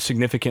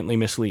significantly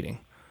misleading.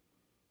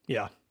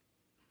 Yeah.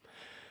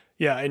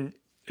 Yeah, and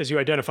as you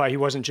identify, he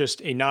wasn't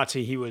just a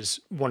Nazi, he was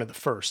one of the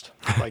first,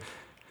 like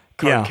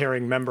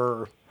card-carrying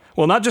member.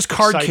 Well, not just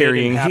card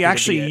carrying. He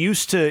actually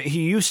used to.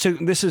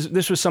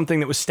 This was something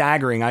that was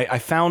staggering. I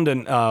found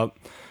a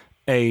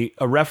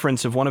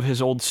reference of one of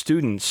his old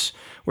students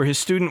where his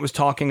student was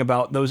talking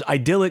about those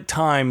idyllic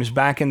times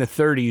back in the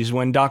 30s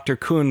when Dr.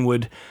 Kuhn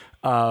would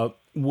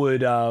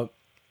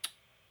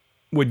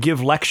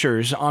give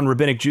lectures on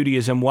Rabbinic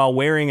Judaism while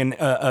wearing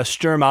a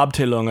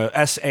Sturmabteilung,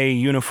 a SA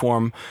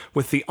uniform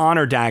with the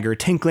honor dagger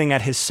tinkling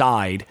at his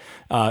side.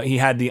 He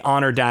had the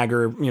honor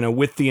dagger,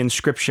 with the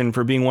inscription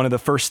for being one of the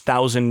first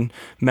 1,000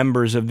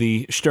 members of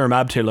the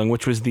Sturmabteilung,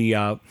 which was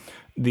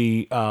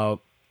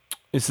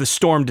it's the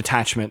storm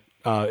detachment,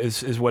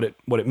 is what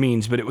it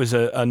means. But it was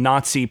a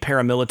Nazi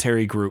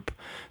paramilitary group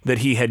that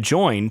he had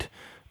joined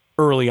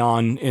early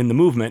on in the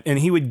movement, and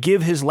he would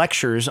give his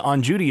lectures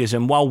on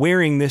Judaism while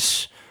wearing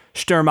this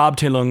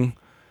Sturmabteilung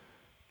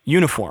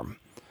uniform,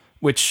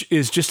 which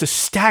is just a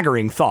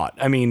staggering thought.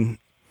 I mean,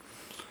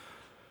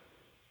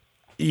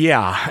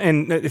 yeah,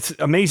 and it's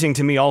amazing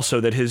to me also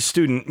that his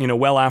student,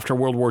 well after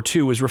World War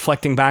II, was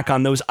reflecting back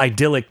on those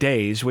idyllic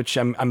days, which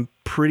I'm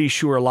pretty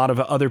sure a lot of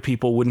other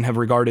people wouldn't have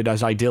regarded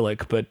as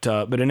idyllic, but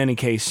in any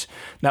case,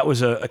 that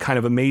was a kind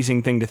of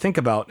amazing thing to think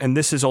about. And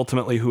this is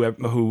ultimately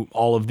who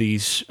all of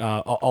these,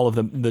 all of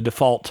the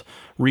default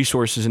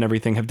resources and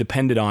everything have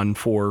depended on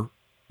for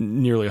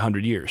nearly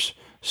 100 years.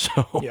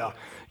 So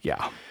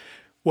yeah.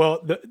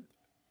 Well,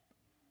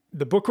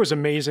 the book was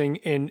amazing,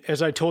 and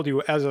as I told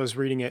you as I was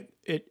reading it,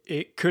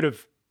 it could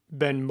have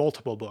been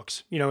multiple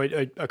books.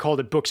 I called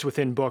it books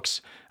within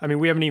books. I mean,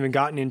 we haven't even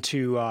gotten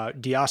into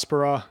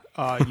diaspora.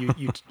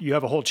 You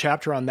have a whole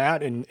chapter on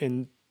that,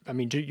 and I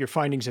mean, your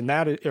findings in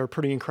that are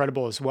pretty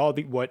incredible as well.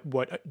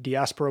 What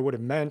diaspora would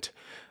have meant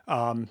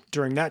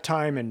during that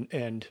time,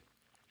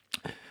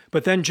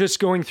 but then just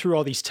going through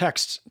all these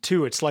texts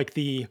too, it's like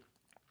the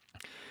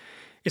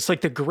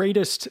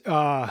greatest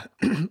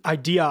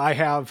idea I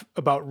have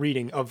about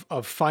reading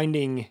of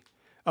finding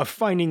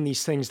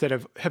these things that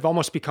have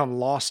almost become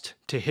lost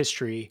to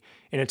history,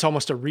 and it's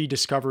almost a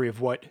rediscovery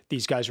of what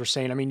these guys were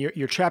saying. I mean,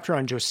 your chapter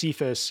on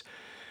Josephus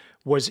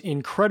was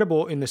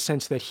incredible in the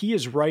sense that he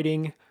is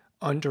writing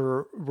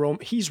under Rome.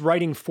 He's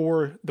writing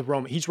for the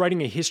Roman. He's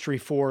writing a history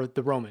for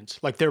the Romans.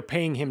 Like they're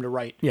paying him to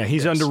write. Yeah,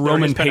 he's under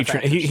Roman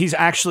patron. He's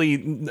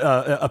actually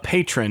a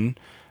patron,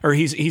 or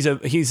he's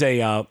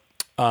a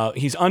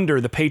he's under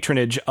the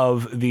patronage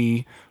of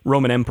the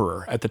Roman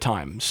emperor at the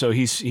time. So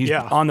he's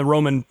Yeah. on the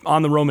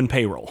Roman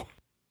payroll.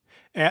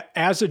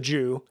 As a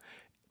Jew,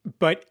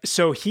 but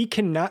so he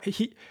cannot,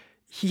 he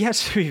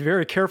has to be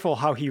very careful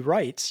how he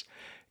writes.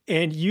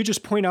 And you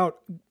just point out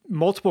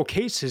multiple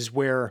cases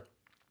where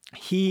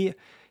he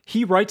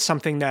writes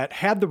something that,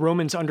 had the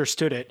Romans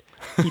understood it,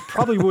 he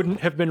probably wouldn't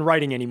have been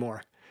writing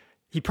anymore.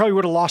 He probably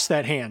would have lost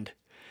that hand.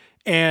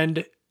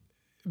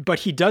 But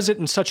he does it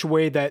in such a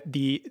way that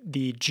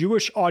the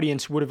Jewish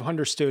audience would have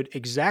understood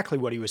exactly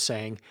what he was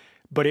saying,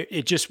 but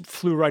it just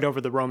flew right over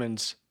the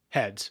Romans'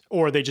 heads,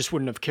 or they just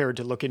wouldn't have cared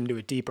to look into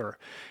it deeper.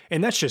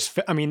 And that's just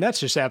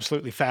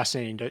absolutely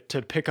fascinating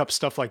to pick up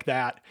stuff like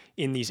that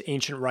in these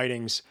ancient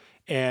writings.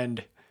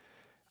 And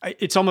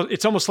it's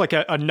almost like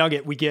a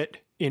nugget we get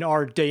in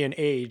our day and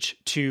age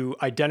to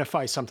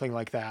identify something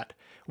like that,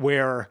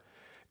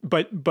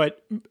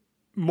 but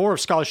more of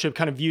scholarship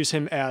kind of views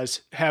him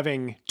as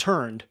having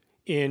turned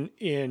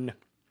in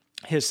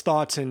his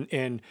thoughts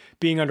and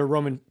being under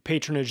Roman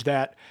patronage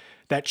that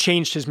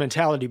changed his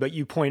mentality. But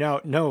you point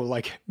out, no,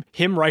 like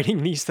him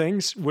writing these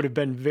things would have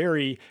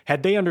been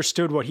had they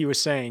understood what he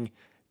was saying,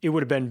 it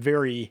would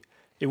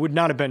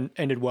not have been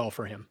ended well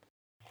for him.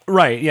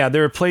 Right. Yeah.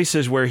 There are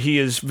places where he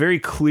is very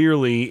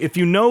clearly, if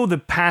you know the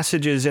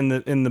passages in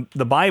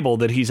the Bible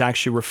that he's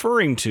actually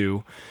referring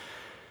to,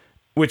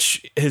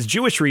 which his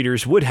Jewish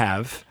readers would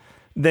have,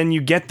 then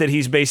you get that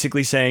he's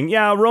basically saying,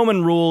 yeah,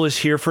 Roman rule is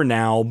here for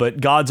now,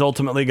 but God's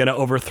ultimately going to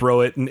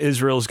overthrow it, and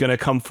Israel's going to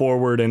come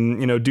forward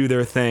and, do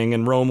their thing,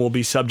 and Rome will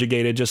be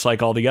subjugated just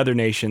like all the other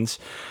nations.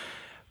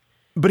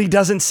 But he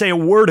doesn't say a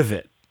word of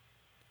it.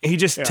 He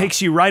just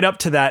takes you right up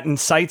to that and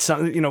cites,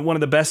 one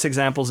of the best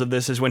examples of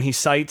this is when he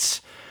cites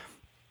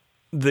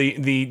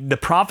the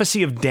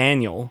prophecy of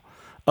Daniel,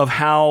 of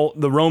how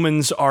the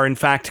Romans are in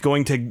fact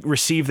going to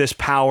receive this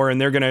power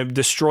and they're going to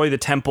destroy the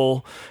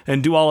temple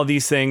and do all of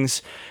these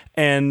things.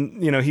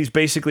 And, he's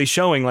basically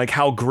showing like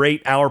how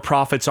great our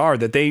prophets are,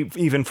 that they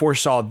even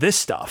foresaw this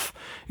stuff.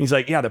 He's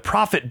like, yeah, the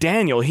prophet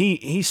Daniel,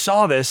 he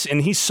saw this,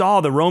 and he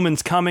saw the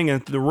Romans coming,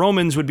 and the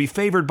Romans would be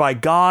favored by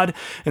God,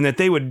 and that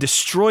they would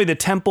destroy the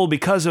temple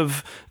because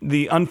of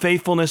the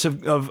unfaithfulness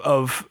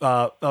of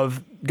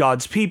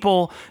God's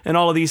people and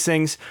all of these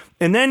things.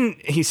 And then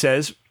he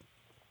says,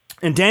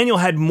 and Daniel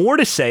had more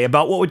to say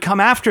about what would come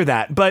after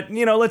that. But,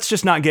 let's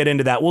just not get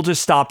into that. We'll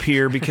just stop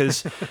here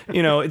because,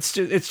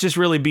 it's just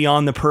really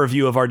beyond the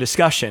purview of our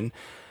discussion.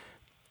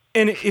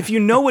 And if you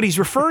know what he's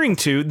referring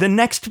to, the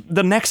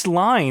next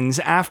lines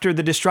after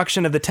the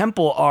destruction of the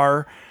temple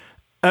are,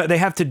 they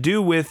have to do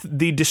with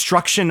the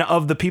destruction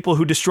of the people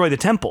who destroy the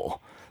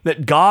temple.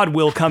 That God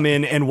will come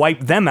in and wipe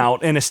them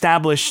out and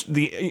establish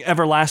the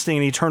everlasting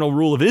and eternal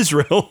rule of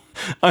Israel.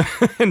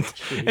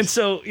 and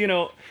so,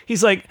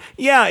 he's like,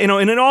 yeah,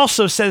 and it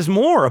also says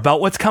more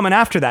about what's coming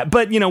after that.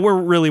 But, we're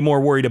really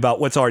more worried about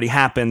what's already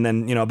happened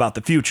than, about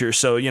the future.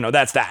 So,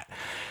 that's that.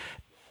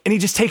 And he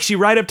just takes you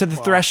right up to the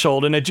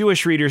threshold, and a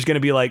Jewish reader is going to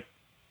be like,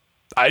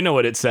 I know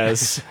what it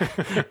says.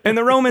 And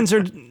the Romans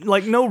are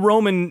like, no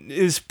Roman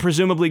is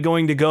presumably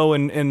going to go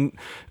and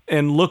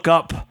look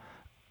up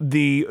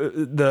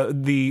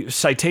the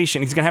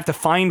citation. He's going to have to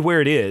find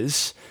where it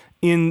is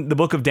in the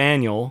book of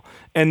Daniel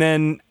and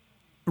then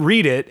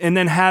read it and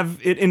then have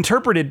it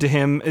interpreted to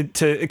him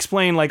to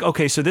explain like,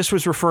 okay, so this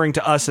was referring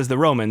to us as the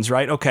Romans,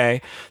 right?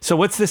 Okay. So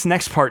what's this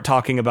next part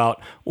talking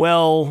about?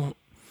 Well,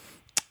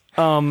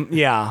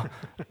 yeah.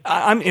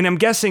 I'm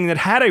guessing that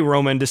had a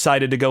Roman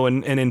decided to go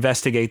and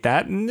investigate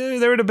that,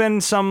 there would have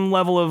been some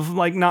level of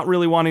like not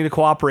really wanting to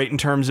cooperate in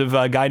terms of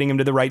guiding him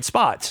to the right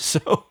spots.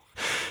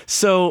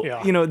 So,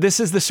 yeah.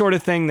 This is the sort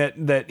of thing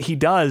that he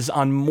does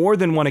on more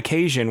than one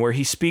occasion where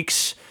he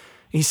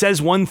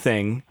says one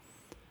thing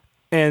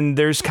and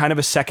there's kind of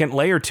a second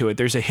layer to it.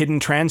 There's a hidden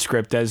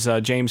transcript, as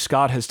James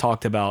Scott has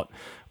talked about,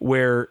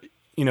 where,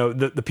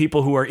 the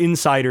people who are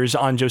insiders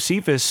on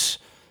Josephus'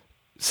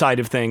 side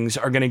of things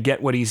are going to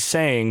get what he's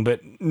saying,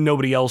 but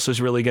nobody else is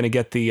really going to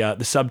get the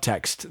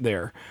subtext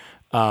there.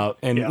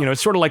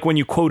 It's sort of like when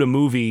you quote a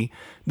movie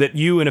that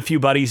you and a few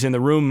buddies in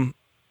the room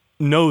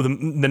know the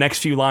next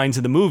few lines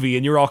of the movie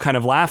and you're all kind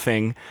of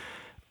laughing,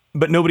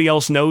 but nobody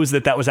else knows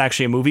that was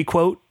actually a movie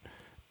quote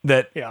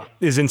that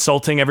is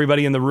insulting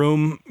everybody in the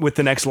room with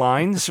the next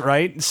lines,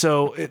 right?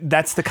 So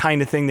that's the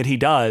kind of thing that he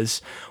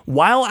does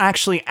while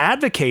actually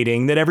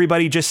advocating that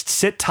everybody just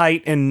sit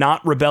tight and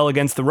not rebel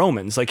against the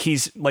Romans. Like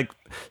he's like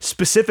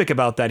specific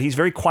about that. He's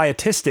very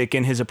quietistic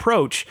in his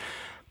approach,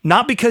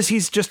 not because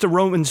he's just a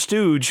Roman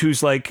stooge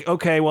who's like,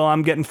 okay, well,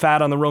 I'm getting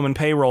fat on the Roman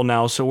payroll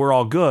now, so we're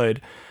all good.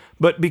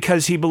 But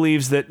because he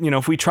believes that,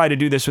 if we try to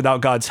do this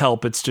without God's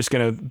help, it's just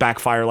going to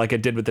backfire like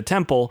it did with the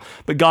temple.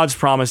 But God's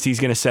promised he's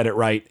going to set it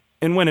right.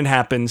 And when it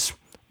happens,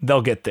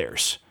 they'll get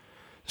theirs.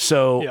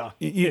 So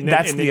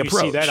that's the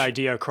approach. You see that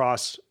idea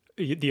across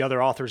the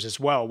other authors as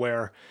well,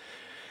 where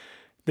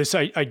this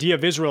idea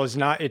of Israel it's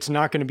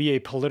not going to be a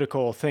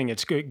political thing.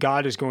 It's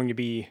God is going to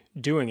be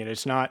doing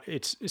it.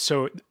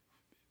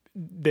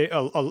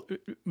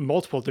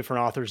 Multiple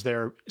different authors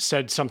there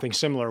said something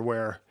similar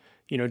where,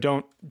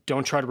 don't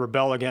try to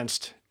rebel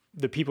against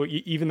the people,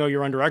 even though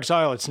you're under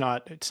exile. It's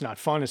not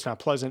fun. It's not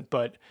pleasant,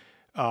 but,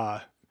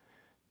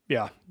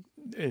 yeah.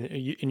 And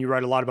you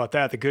write a lot about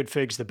that, the good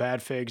figs, the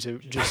bad figs.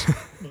 It just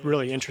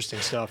really interesting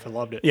stuff. I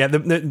loved it. Yeah.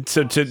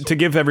 So to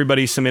give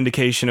everybody some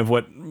indication of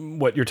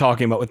what you're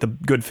talking about with the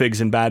good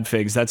figs and bad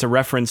figs, that's a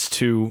reference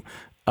to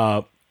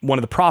one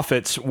of the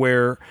prophets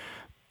where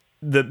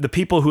the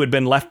people who had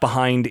been left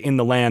behind in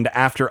the land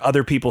after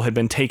other people had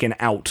been taken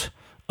out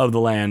of the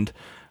land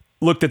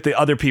looked at the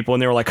other people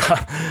and they were like,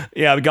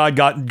 yeah,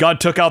 God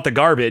took out the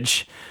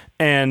garbage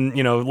and,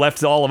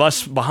 left all of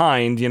us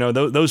behind.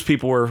 Those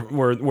people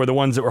were the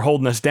ones that were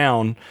holding us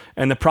down.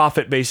 And the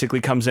prophet basically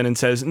comes in and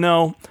says,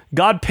 no,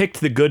 God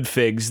picked the good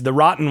figs. The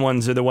rotten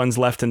ones are the ones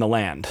left in the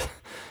land.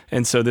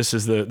 And so this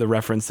is the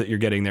reference that you're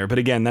getting there. But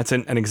again, that's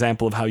an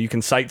example of how you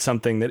can cite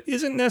something that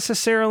isn't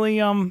necessarily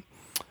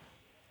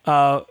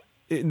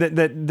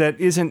that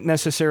isn't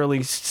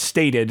necessarily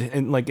stated,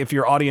 and like if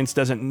your audience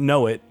doesn't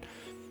know it,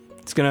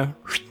 it's gonna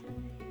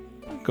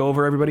go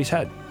over everybody's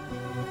head.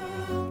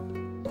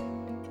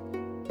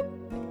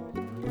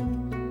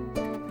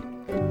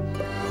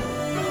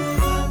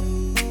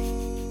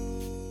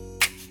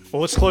 Well,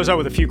 let's close out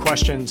with a few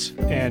questions,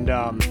 and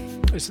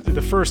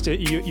the first,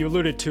 you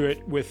alluded to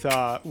it with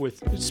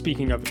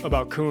speaking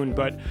about Kuhn,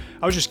 but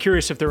I was just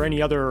curious if there are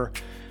any other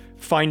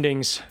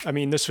findings. I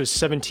mean, this was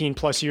 17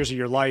 plus years of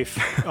your life,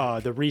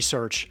 the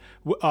research.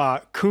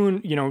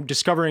 Kuhn,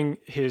 discovering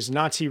his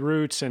Nazi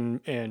roots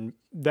and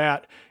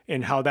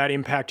how that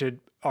impacted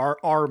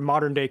our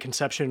modern day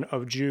conception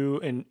of Jew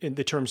and in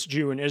the terms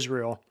Jew in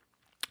Israel.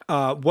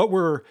 What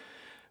were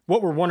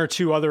one or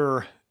two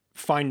other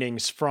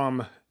findings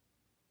from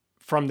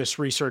this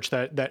research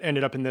that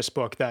ended up in this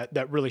book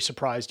that really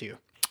surprised you?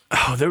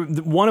 Oh,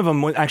 one of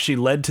them actually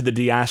led to the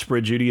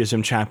Diaspora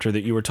Judaism chapter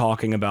that you were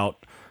talking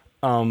about.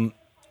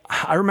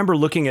 I remember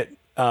looking at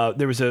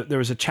there was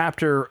a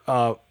chapter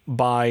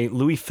by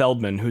Louis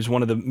Feldman, who's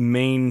one of the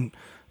main.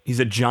 He's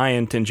a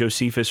giant in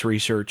Josephus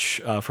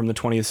research from the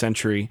 20th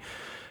century,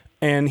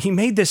 and he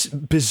made this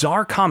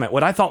bizarre comment.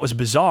 What I thought was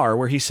bizarre,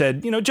 where he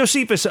said,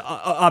 Josephus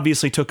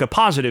obviously took a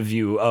positive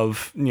view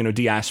of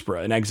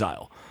diaspora and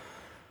exile,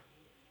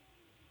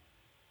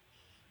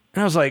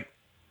 and I was like,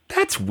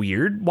 that's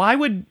weird. Why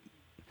would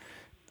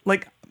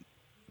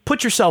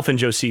put yourself in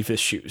Josephus'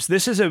 shoes.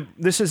 This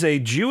is a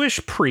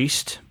Jewish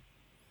priest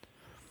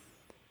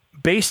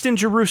based in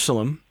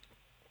Jerusalem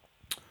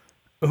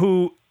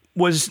who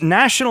was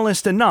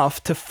nationalist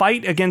enough to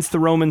fight against the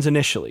Romans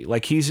initially.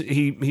 Like he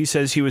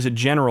says he was a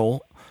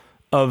general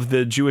of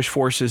the Jewish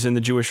forces in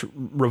the Jewish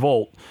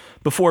revolt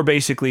before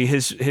basically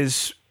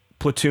his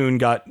platoon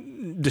got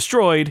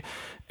destroyed,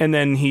 and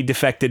then he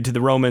defected to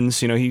the Romans.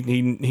 He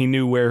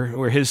knew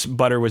where his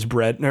butter was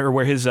bred, or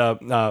where his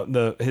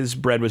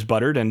bread was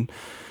buttered, and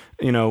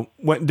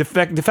went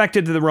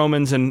defected to the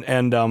Romans,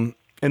 and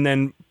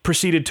then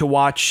proceeded to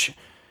watch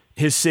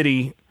his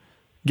city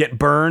get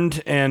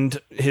burned, and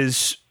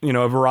his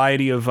a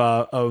variety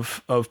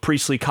of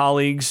priestly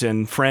colleagues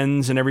and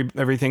friends and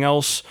everything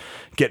else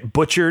get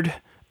butchered.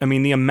 I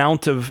mean, the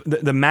amount of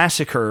the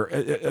massacre,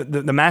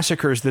 the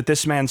massacres that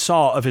this man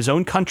saw of his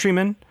own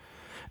countrymen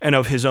and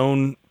of his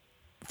own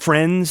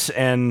friends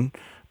and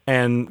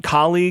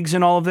colleagues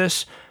and all of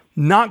this,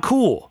 not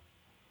cool.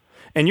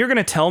 And you're going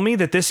to tell me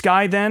that this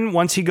guy then,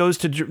 once he goes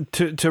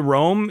to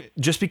Rome,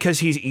 just because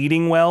he's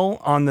eating well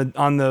on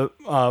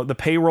the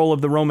payroll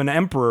of the Roman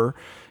emperor,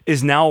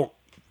 is now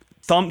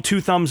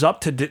two thumbs up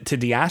to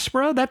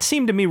diaspora? That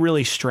seemed to me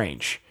really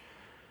strange.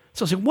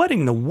 So I was like, what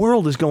in the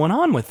world is going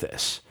on with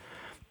this?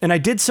 And I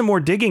did some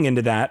more digging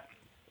into that,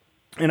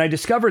 and I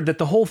discovered that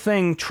the whole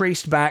thing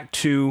traced back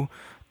to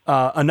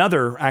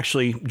another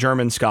actually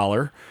German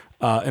scholar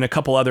and a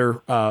couple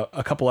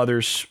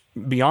others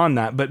beyond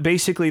that. But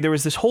basically, there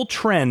was this whole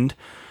trend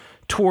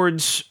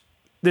towards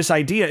this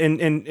idea,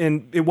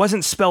 and it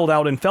wasn't spelled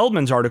out in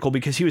Feldman's article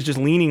because he was just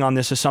leaning on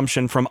this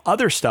assumption from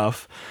other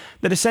stuff,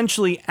 that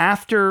essentially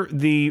after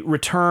the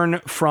return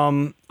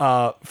from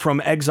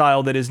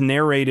exile that is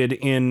narrated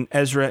in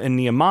Ezra and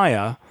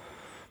Nehemiah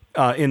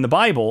in the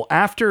Bible,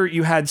 after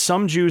you had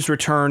some Jews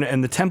return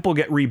and the temple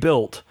get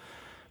rebuilt,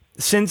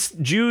 since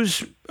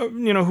Jews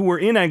who were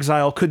in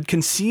exile could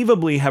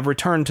conceivably have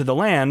returned to the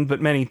land, but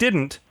many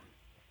didn't,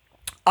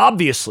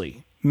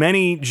 obviously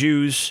many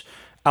Jews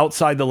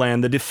outside the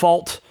land, the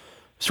default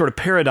sort of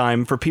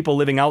paradigm for people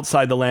living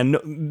outside the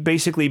land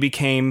basically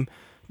became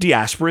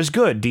diaspora is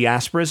good.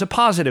 Diaspora is a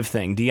positive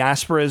thing.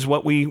 Diaspora is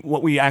what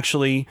we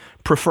actually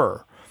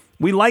prefer.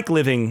 We like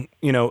living,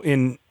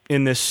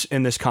 in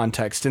this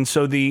context. And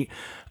so the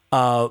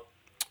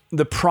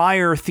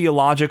prior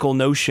theological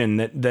notion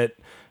that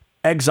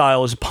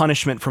exile is a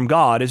punishment from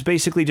God is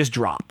basically just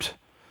dropped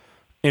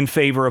in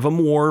favor of a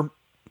more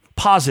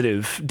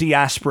positive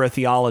diaspora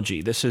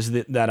theology. This is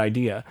that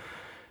idea.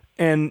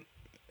 And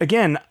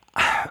again,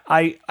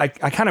 I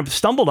kind of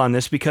stumbled on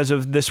this because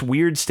of this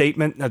weird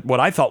statement, what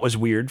I thought was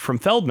weird, from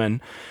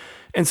Feldman.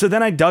 And so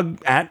then I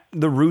dug at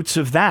the roots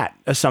of that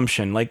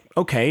assumption. Like,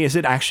 okay, is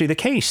it actually the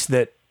case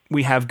that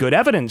we have good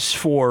evidence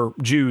for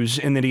Jews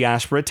in the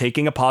diaspora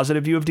taking a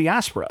positive view of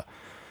diaspora.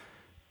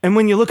 And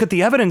when you look at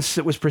the evidence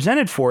that was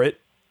presented for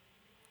it,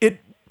 it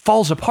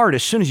falls apart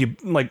as soon as you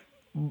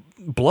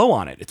blow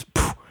on it. It's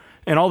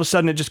and all of a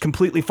sudden it just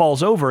completely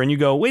falls over and you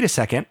go, wait a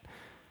second,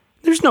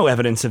 there's no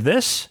evidence of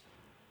this.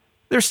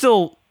 There's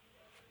still,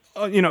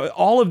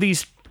 all of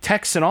these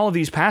texts and all of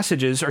these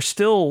passages are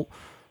still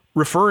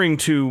referring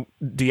to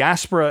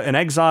diaspora and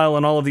exile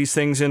and all of these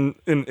things in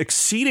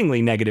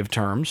exceedingly negative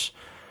terms.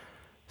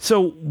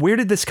 So where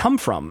did this come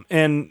from?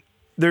 And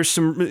there's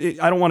some,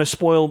 I don't want to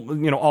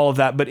spoil, all of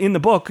that, but in the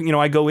book,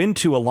 I go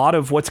into a lot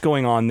of what's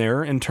going on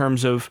there in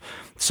terms of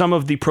some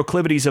of the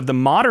proclivities of the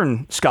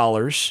modern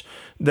scholars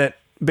that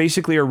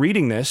basically are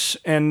reading this.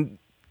 And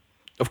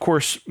of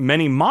course,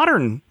 many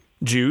modern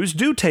Jews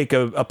do take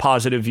a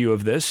positive view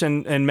of this.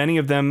 And many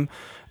of them,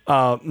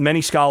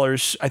 many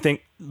scholars, I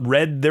think,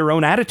 read their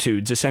own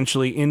attitudes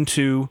essentially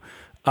into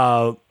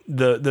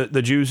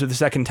the Jews of the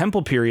Second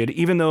Temple period,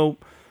 even though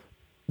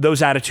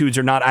those attitudes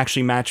are not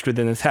actually matched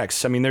within the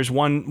text. I mean, there's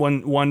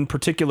one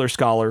particular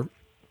scholar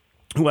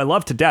who I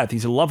love to death.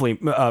 He's a lovely,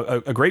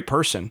 a great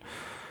person.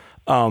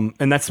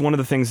 And that's one of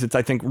the things that's,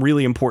 I think,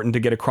 really important to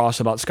get across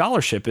about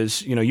scholarship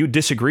is, you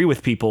disagree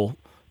with people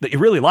that you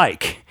really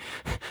like.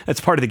 That's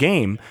part of the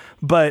game.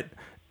 But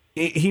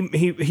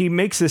he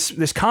makes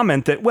this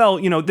comment that,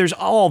 there's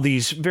all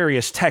these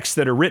various texts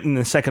that are written in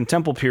the Second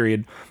Temple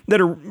period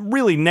that are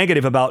really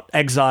negative about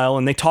exile,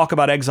 and they talk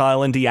about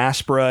exile and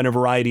diaspora in a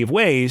variety of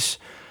ways.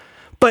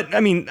 But,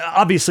 I mean,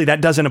 obviously that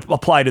doesn't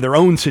apply to their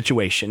own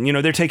situation.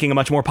 They're taking a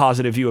much more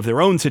positive view of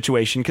their own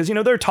situation because,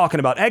 they're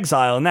talking about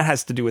exile, and that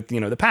has to do with,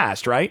 the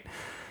past, right?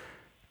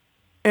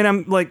 And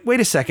I'm like, wait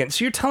a second.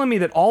 So you're telling me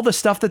that all the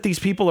stuff that these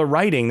people are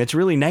writing that's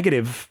really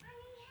negative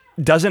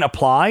doesn't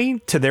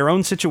apply to their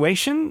own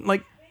situation?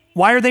 Like,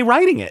 why are they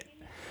writing it?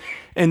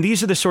 And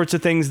these are the sorts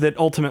of things that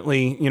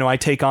ultimately, I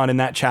take on in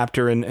that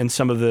chapter and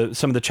some of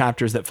the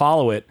chapters that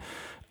follow it.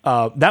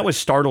 That was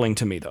startling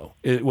to me, though.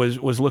 It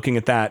was looking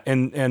at that,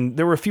 and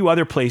there were a few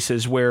other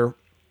places where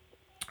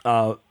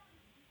I'll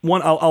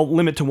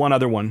limit to one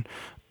other one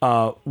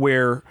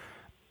where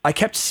I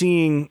kept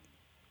seeing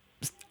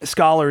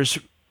scholars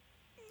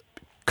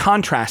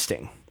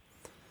contrasting,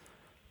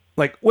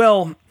 like,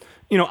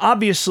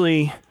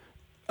 obviously,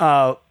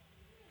 the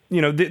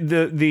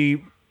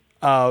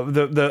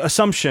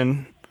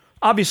assumption,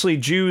 obviously,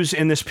 Jews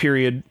in this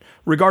period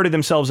regarded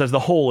themselves as the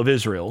whole of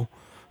Israel.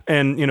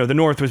 And, the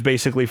North was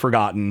basically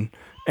forgotten.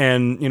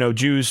 And,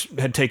 Jews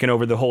had taken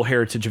over the whole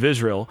heritage of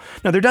Israel.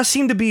 Now, there does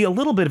seem to be a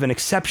little bit of an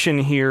exception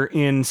here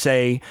in,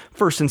 say,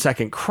 1st and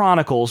 2nd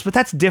Chronicles, but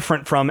that's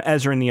different from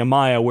Ezra and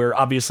Nehemiah, where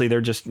obviously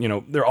they're just,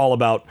 they're all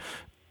about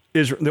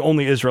Israel. The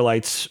only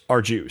Israelites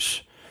are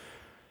Jews.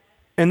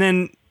 And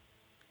then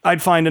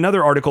I'd find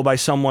another article by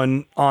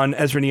someone on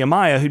Ezra and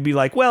Nehemiah who'd be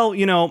like,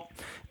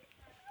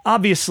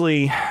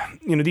 obviously,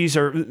 these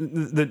are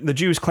the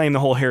Jews claim the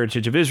whole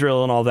heritage of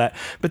Israel and all that,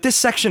 but this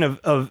section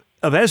of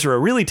Ezra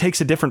really takes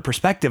a different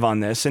perspective on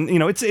this, and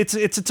it's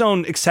its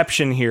own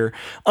exception here,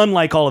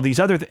 unlike all of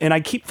these other. And I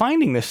keep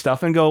finding this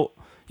stuff and go,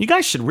 you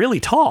guys should really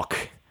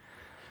talk,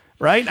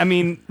 right? I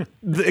mean,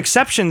 the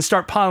exceptions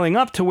start piling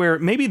up to where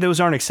maybe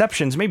those aren't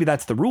exceptions, maybe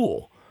that's the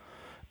rule.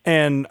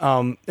 And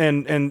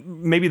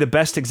maybe the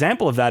best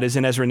example of that is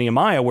in Ezra and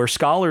Nehemiah, where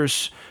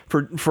scholars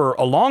for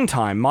a long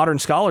time, modern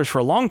scholars for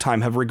a long time,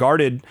 have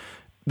regarded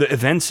the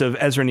events of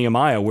Ezra and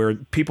Nehemiah, where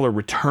people are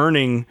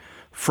returning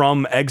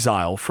from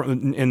exile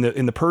in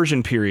the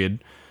Persian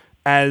period,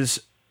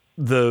 as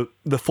the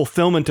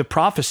fulfillment of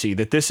prophecy,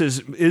 that this is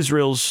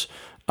Israel's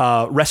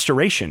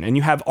restoration. And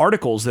you have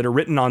articles that are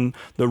written on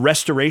the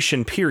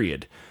restoration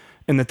period,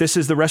 and that this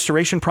is the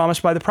restoration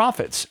promised by the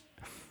prophets.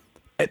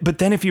 But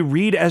then if you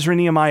read Ezra and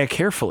Nehemiah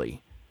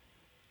carefully,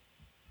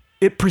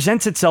 it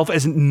presents itself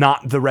as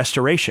not the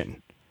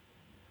restoration.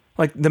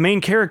 Like, the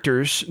main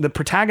characters, the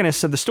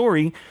protagonists of the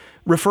story,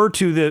 refer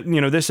to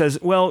this as,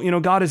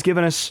 God has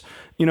given us,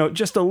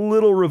 just a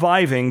little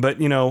reviving, but,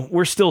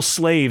 we're still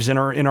slaves in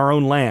our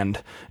own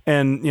land.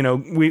 And,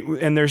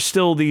 and there's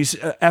still these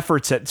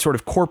efforts at sort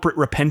of corporate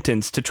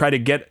repentance to try to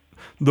get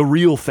the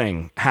real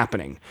thing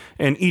happening.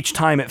 And each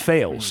time it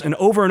fails. And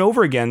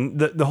over again,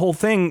 the whole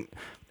thing,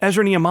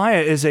 Ezra and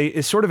Nehemiah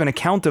is sort of an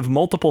account of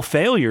multiple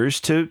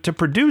failures to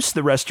produce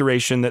the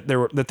restoration that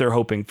they're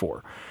hoping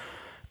for.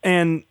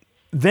 And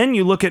then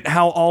you look at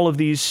how all of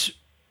these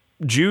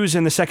Jews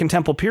in the Second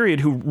Temple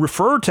period who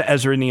refer to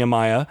Ezra and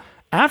Nehemiah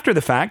after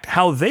the fact,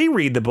 how they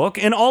read the book,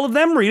 and all of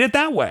them read it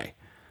that way.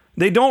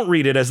 They don't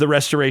read it as the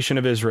restoration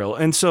of Israel.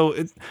 And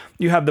so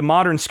you have the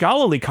modern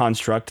scholarly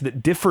construct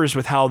that differs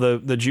with how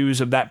the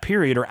Jews of that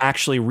period are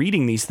actually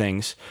reading these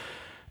things.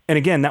 And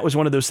again, that was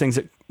one of those things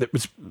that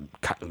was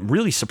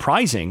really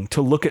surprising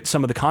to look at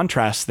some of the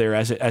contrasts there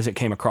as it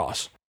came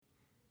across.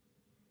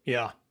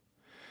 Yeah.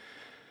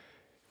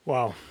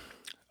 Wow.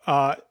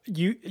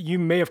 You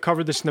may have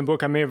covered this in the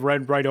book. I may have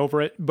read right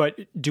over it, but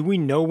do we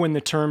know when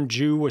the term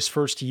Jew was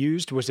first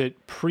used? Was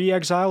it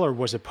pre-exile or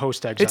was it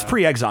post-exile? It's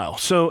pre-exile.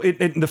 So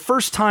the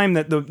first time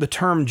that the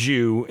term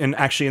Jew, and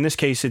actually in this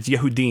case it's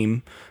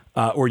Yehudim,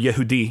 or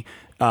Yehudi,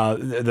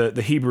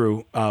 the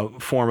Hebrew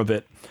form of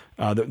it,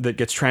 that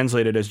gets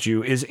translated as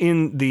Jew, is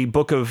in the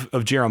book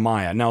of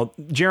Jeremiah. Now,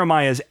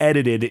 Jeremiah is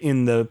edited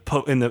in the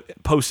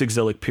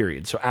post-exilic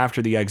period, so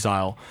after the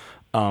exile,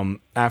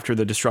 after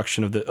the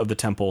destruction of the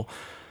temple.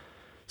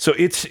 So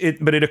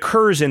but it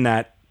occurs in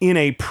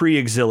a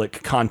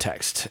pre-exilic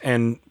context,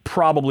 and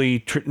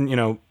probably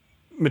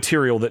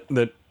material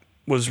that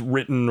was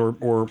written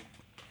or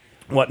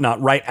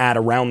whatnot right at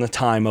around the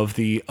time of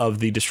the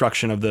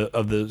destruction of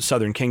the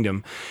southern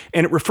kingdom,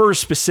 and it refers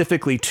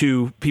specifically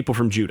to people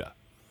from Judah.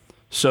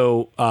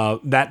 So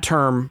that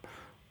term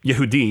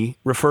Yehudi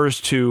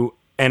refers to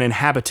an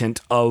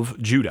inhabitant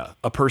of Judah,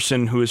 a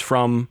person who is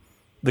from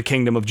the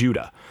kingdom of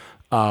Judah,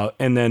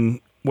 and then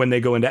when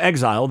they go into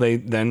exile, they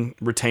then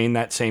retain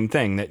that same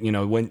thing, that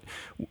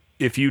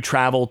if you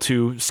travel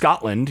to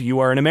Scotland, you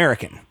are an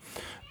American.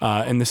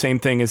 And the same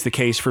thing is the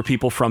case for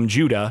people from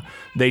Judah.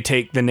 They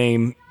take the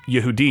name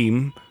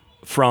Yehudim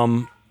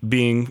from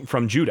being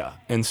from Judah.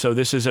 And so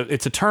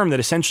it's a term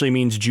that essentially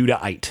means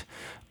Judahite.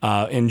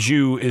 And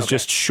Jew is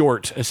just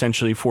short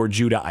essentially for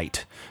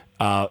Judahite.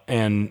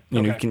 And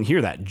you can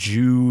hear that.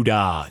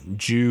 Judah.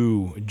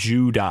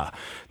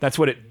 That's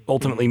what it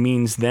ultimately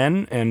means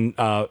then.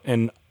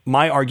 And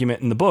my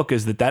argument in the book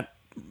is that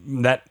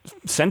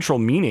central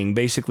meaning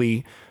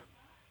basically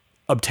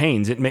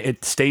obtains.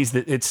 It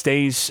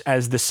stays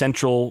as the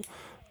central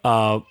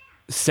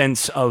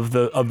sense of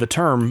the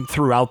term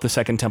throughout the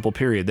Second Temple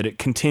period, that it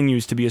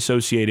continues to be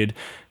associated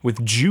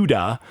with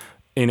Judah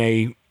in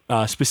a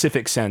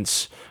specific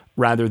sense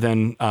rather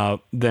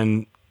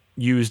than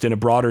used in a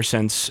broader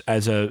sense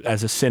as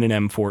a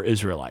synonym for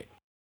Israelite.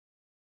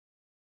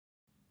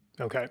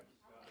 Okay.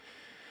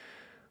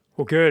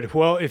 Well, good.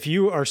 Well, if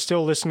you are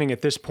still listening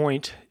at this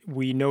point,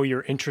 we know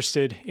you're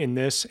interested in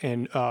this.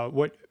 And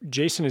what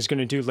Jason is going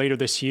to do later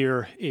this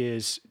year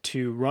is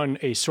to run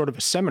a sort of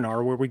a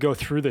seminar where we go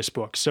through this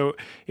book. So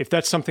if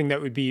that's something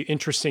that would be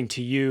interesting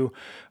to you,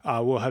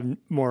 we'll have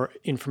more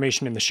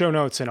information in the show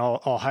notes, and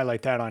I'll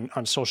highlight that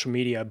on social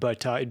media.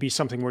 But it'd be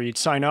something where you'd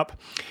sign up.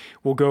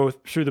 We'll go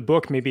through the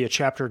book, maybe a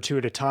chapter or two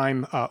at a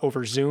time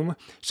over Zoom.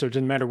 So it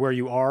doesn't matter where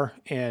you are.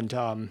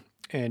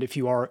 And if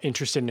you are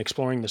interested in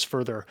exploring this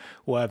further,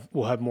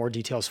 we'll have more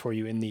details for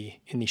you in the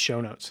show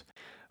notes.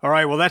 All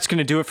right, well, that's going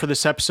to do it for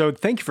this episode.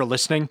 Thank you for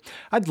listening.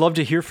 I'd love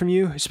to hear from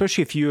you,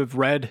 especially if you have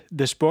read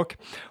this book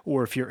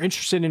or if you're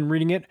interested in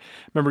reading it.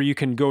 Remember, you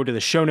can go to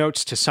the show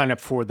notes to sign up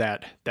for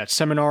that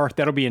seminar.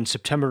 That'll be in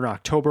September and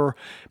October.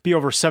 Be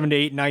over 7 to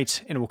 8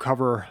 nights, and we'll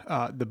cover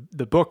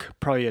the book,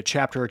 probably a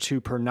chapter or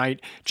two per night.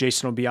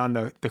 Jason will be on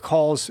the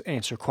calls,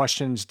 answer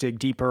questions, dig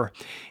deeper.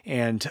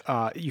 And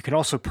you can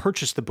also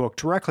purchase the book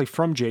directly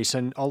from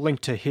Jason. I'll link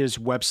to his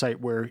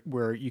website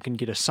where you can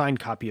get a signed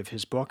copy of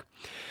his book.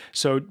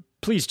 So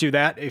please do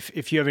that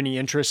if you have any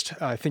interest.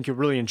 I think you'll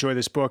really enjoy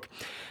this book.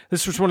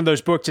 This was one of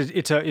those books.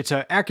 It's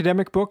an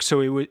academic book, so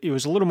it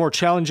was a little more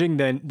challenging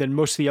than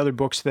most of the other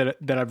books that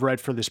I've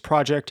read for this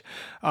project.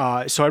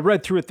 So I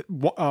read through it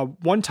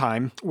one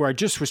time where I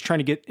just was trying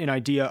to get an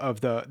idea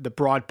of the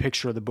broad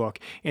picture of the book,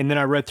 and then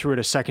I read through it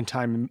a second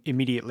time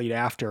immediately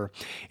after.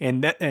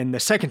 And the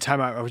second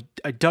time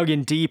I dug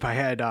in deep. I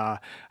had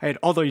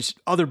all these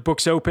other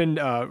books open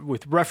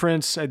with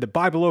reference. I had the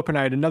Bible open.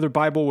 I had another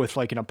Bible with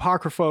like an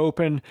Apocrypha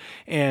open.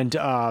 And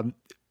it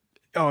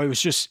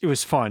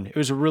was fun. It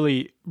was a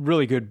really,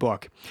 really good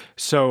book.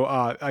 So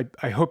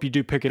I hope you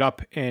do pick it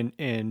up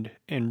and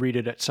read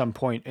it at some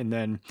point, and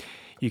then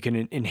you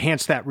can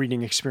enhance that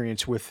reading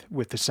experience with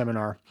the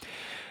seminar.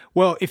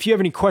 Well, if you have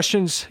any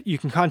questions, you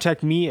can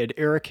contact me at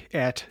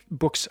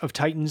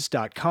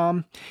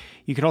eric@booksoftitans.com.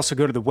 You can also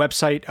go to the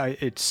website.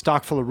 It's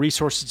stock full of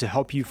resources to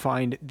help you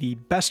find the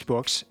best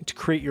books, to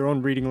create your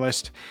own reading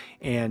list,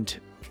 and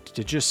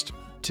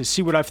to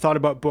see what I've thought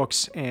about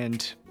books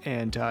and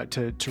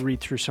to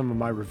read through some of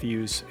my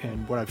reviews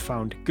and what I've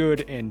found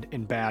good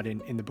and bad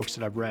in the books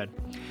that I've read.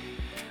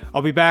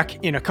 I'll be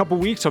back in a couple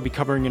weeks. I'll be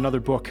covering another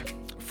book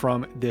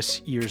from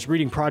this year's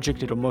reading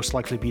project. It'll most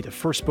likely be the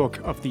first book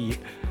of the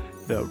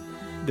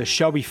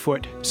Shelby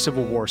Foote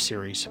Civil War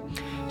series.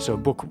 So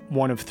book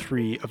 1 of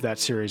 3 of that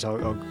series. I'll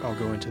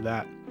go into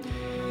that.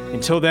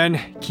 Until then,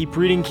 keep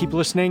reading, keep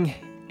listening,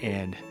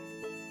 and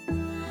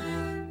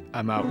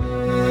I'm out.